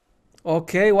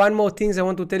 Okay, one more thing I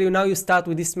want to tell you. Now you start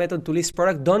with this method to list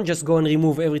product. Don't just go and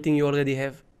remove everything you already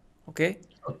have. Okay?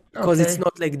 Because it's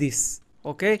not like this.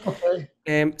 Okay?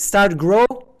 Okay. Start grow.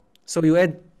 So you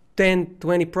add 10,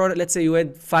 20 products. Let's say you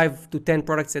add 5 to 10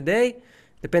 products a day.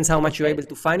 Depends how much you're able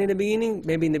to find in the beginning.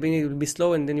 Maybe in the beginning it will be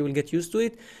slow and then you will get used to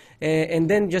it. And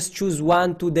then just choose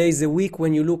 1-2 days a week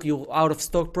when you look you're out of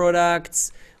stock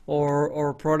products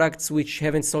or products which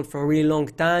haven't sold for a really long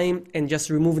time, and just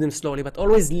remove them slowly. But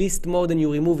always list more than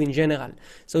you remove in general.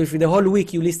 So if the whole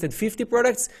week you listed 50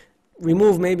 products,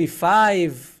 remove maybe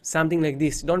 5, something like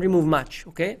this. Don't remove much,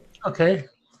 okay? Okay.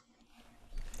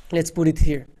 Let's put it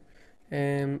here.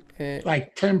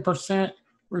 Like 10%,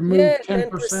 remove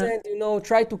 10%.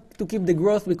 Try to keep the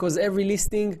growth, because every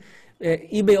listing,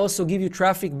 eBay also give you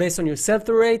traffic based on your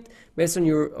sell-through rate, based on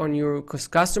your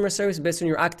customer service, based on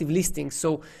your active listings.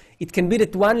 So it can be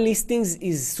that one listings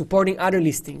is supporting other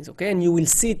listings, okay? And you will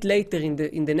see it later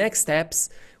in the next steps.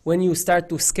 When you start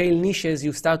to scale niches,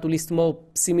 you start to list more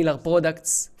similar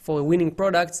products for winning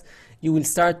products. You will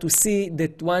start to see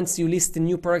that once you list a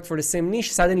new product for the same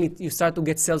niche, suddenly you start to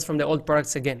get sales from the old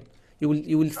products again. You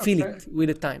will feel it with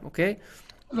the time, okay?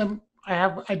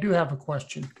 I do have a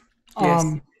question. Yes.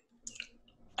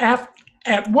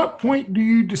 At what point do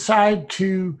you decide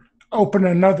to open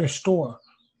another store?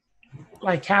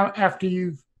 Like how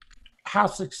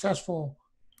successful?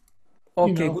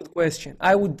 Okay, good question.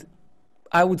 I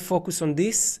would focus on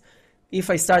this. If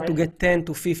I start to get 10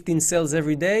 to 15 sales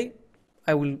every day,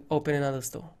 I will open another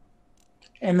store.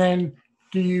 And then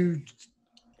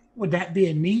would that be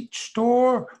a niche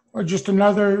store or just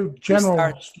another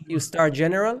general? You start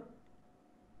general.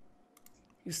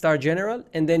 You start general,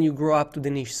 and then you grow up to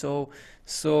the niche. So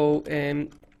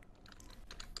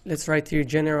let's write here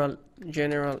general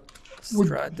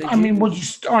strategy.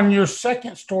 On your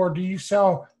second store, do you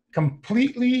sell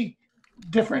completely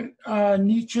different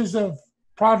niches of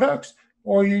products,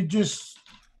 or you just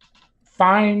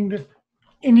find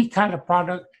any kind of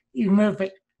product, even if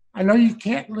it, I know you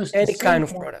can't list Any the kind same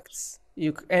of one. products.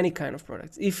 Any kind of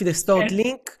products. If the store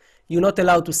link, you're not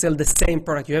allowed to sell the same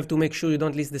product. You have to make sure you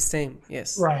don't list the same. Yes.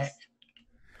 Right.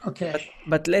 Okay.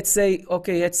 But let's say,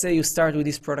 okay, let's say you start with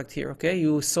this product here, okay?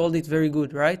 You sold it very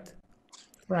good, right?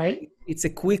 Right. It's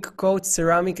a quick coat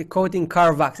ceramic coating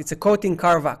car wax. It's a coating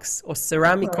car wax or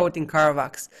ceramic Right. coating car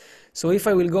wax. So if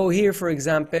I will go here, for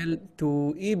example, to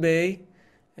eBay,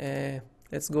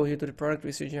 let's go here to the product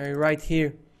research area right here.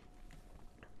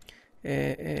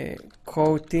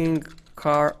 Coating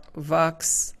car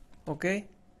wax, okay?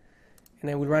 And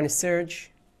I will run a search.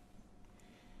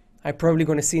 I'm probably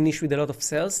going to see a niche with a lot of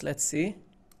sales. Let's see.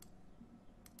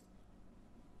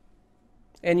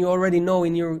 And you already know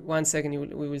in your 1 second,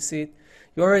 we will see it.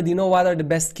 You already know what are the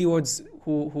best keywords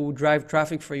who drive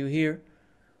traffic for you here.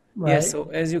 Right. Yes, so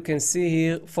as you can see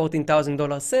here,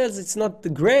 $14,000 sales. It's not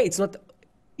great, it's not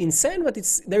insane, but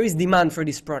there is demand for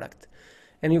this product.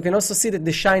 And you can also see that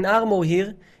the Shine Armor here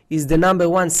is the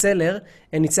 #1 seller,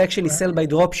 and it's actually sold by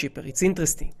dropshipper. It's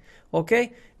interesting. Okay,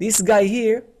 this guy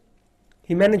here,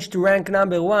 he managed to rank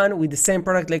 #1 with the same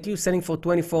product like you, selling for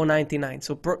 $24.99.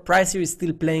 So price here is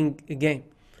still playing a game.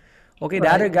 Okay,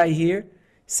 the other guy here,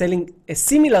 selling a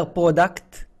similar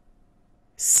product,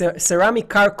 ceramic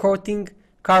car coating,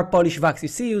 car polish wax.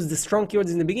 You see, use the strong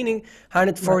keywords in the beginning,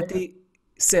 140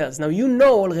 sales. Now you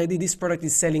know already this product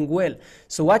is selling well.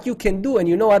 So what you can do, and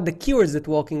you know what the keywords that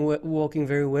working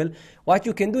very well, what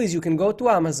you can do is you can go to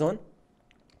Amazon,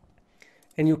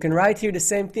 and you can write here the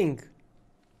same thing.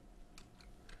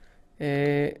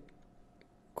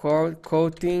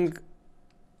 Coating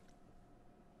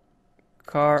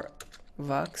car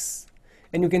wax,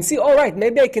 and you can see, all right,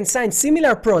 maybe I can sign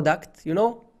similar product, you know,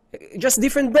 just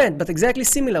different brand, but exactly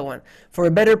similar one for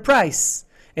a better price.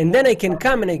 And then I can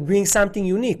come and I bring something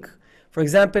unique. For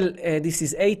example, this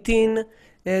is $18,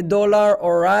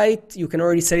 all right. You can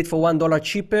already sell it for $1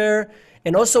 cheaper.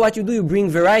 And also what you do, you bring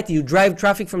variety, you drive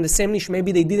traffic from the same niche.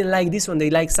 Maybe they didn't like this one, they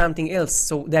like something else.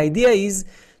 So the idea is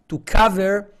to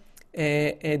cover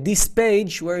this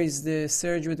page. Where is the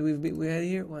search that we had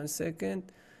here? 1 second.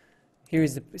 Here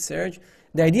is the search.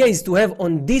 The idea is to have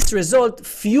on this result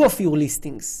few of your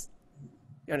listings.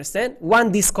 You understand? One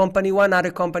this company, one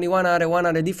other company, one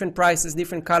other, different prices,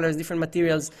 different colors, different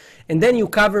materials, and then you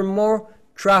cover more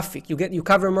traffic. You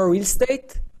cover more real estate,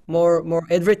 more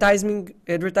advertisement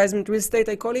real estate,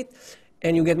 I call it,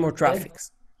 and you get more traffic.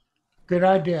 Good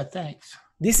idea. Thanks.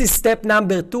 This is step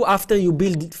 #2. After you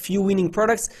build few winning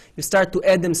products, you start to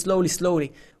add them slowly.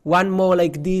 One more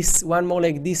like this, one more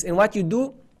like this, and what you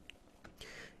do,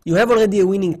 you have already a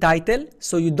winning title,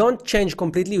 so you don't change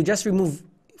completely. You just remove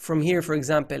from here, for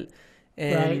example,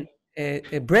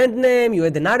 a brand name, you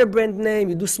add another brand name,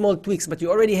 you do small tweaks, but you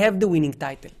already have the winning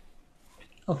title.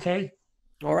 Okay.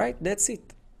 All right, that's it.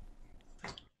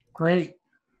 Great.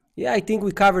 Yeah, I think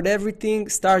we covered everything.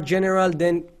 Start general,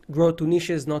 then grow to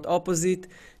niches, not opposite.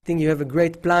 I think you have a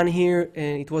great plan here,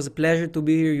 and it was a pleasure to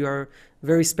be here. You are a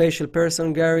very special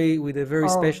person, Gary, with a very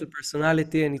special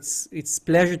personality, and it's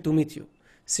pleasure to meet you.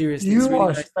 Seriously. You really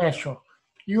are nice. special.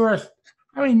 You are,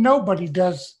 I mean, nobody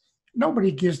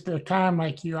gives their time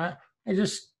like you. I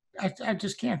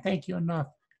just can't thank you enough,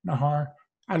 Nahar.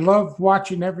 I love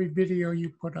watching every video you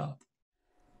put up.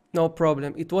 No problem.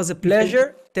 It was a pleasure.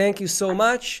 Thank you so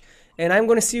much. And I'm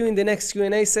going to see you in the next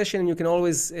Q&A session. You can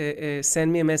always send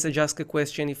me a message, ask a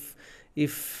question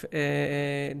if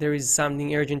there is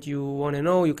something urgent you want to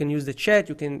know. You can use the chat.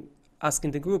 You can ask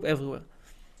in the group, everywhere.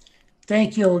 Thank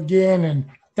you again, and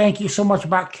thank you so much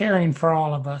about caring for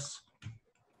all of us.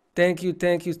 Thank you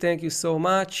so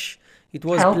much. It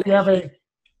was. I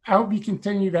hope you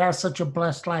continue to have such a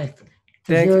blessed life.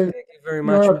 Thank you very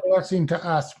much. You're a blessing to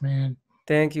us, man.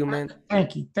 Thank you, man.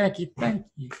 Thank you.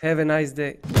 Have a nice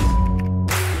day.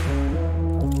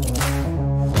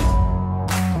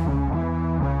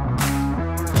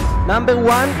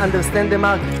 #1, understand the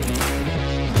market.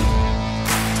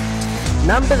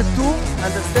 #2,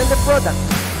 understand the product.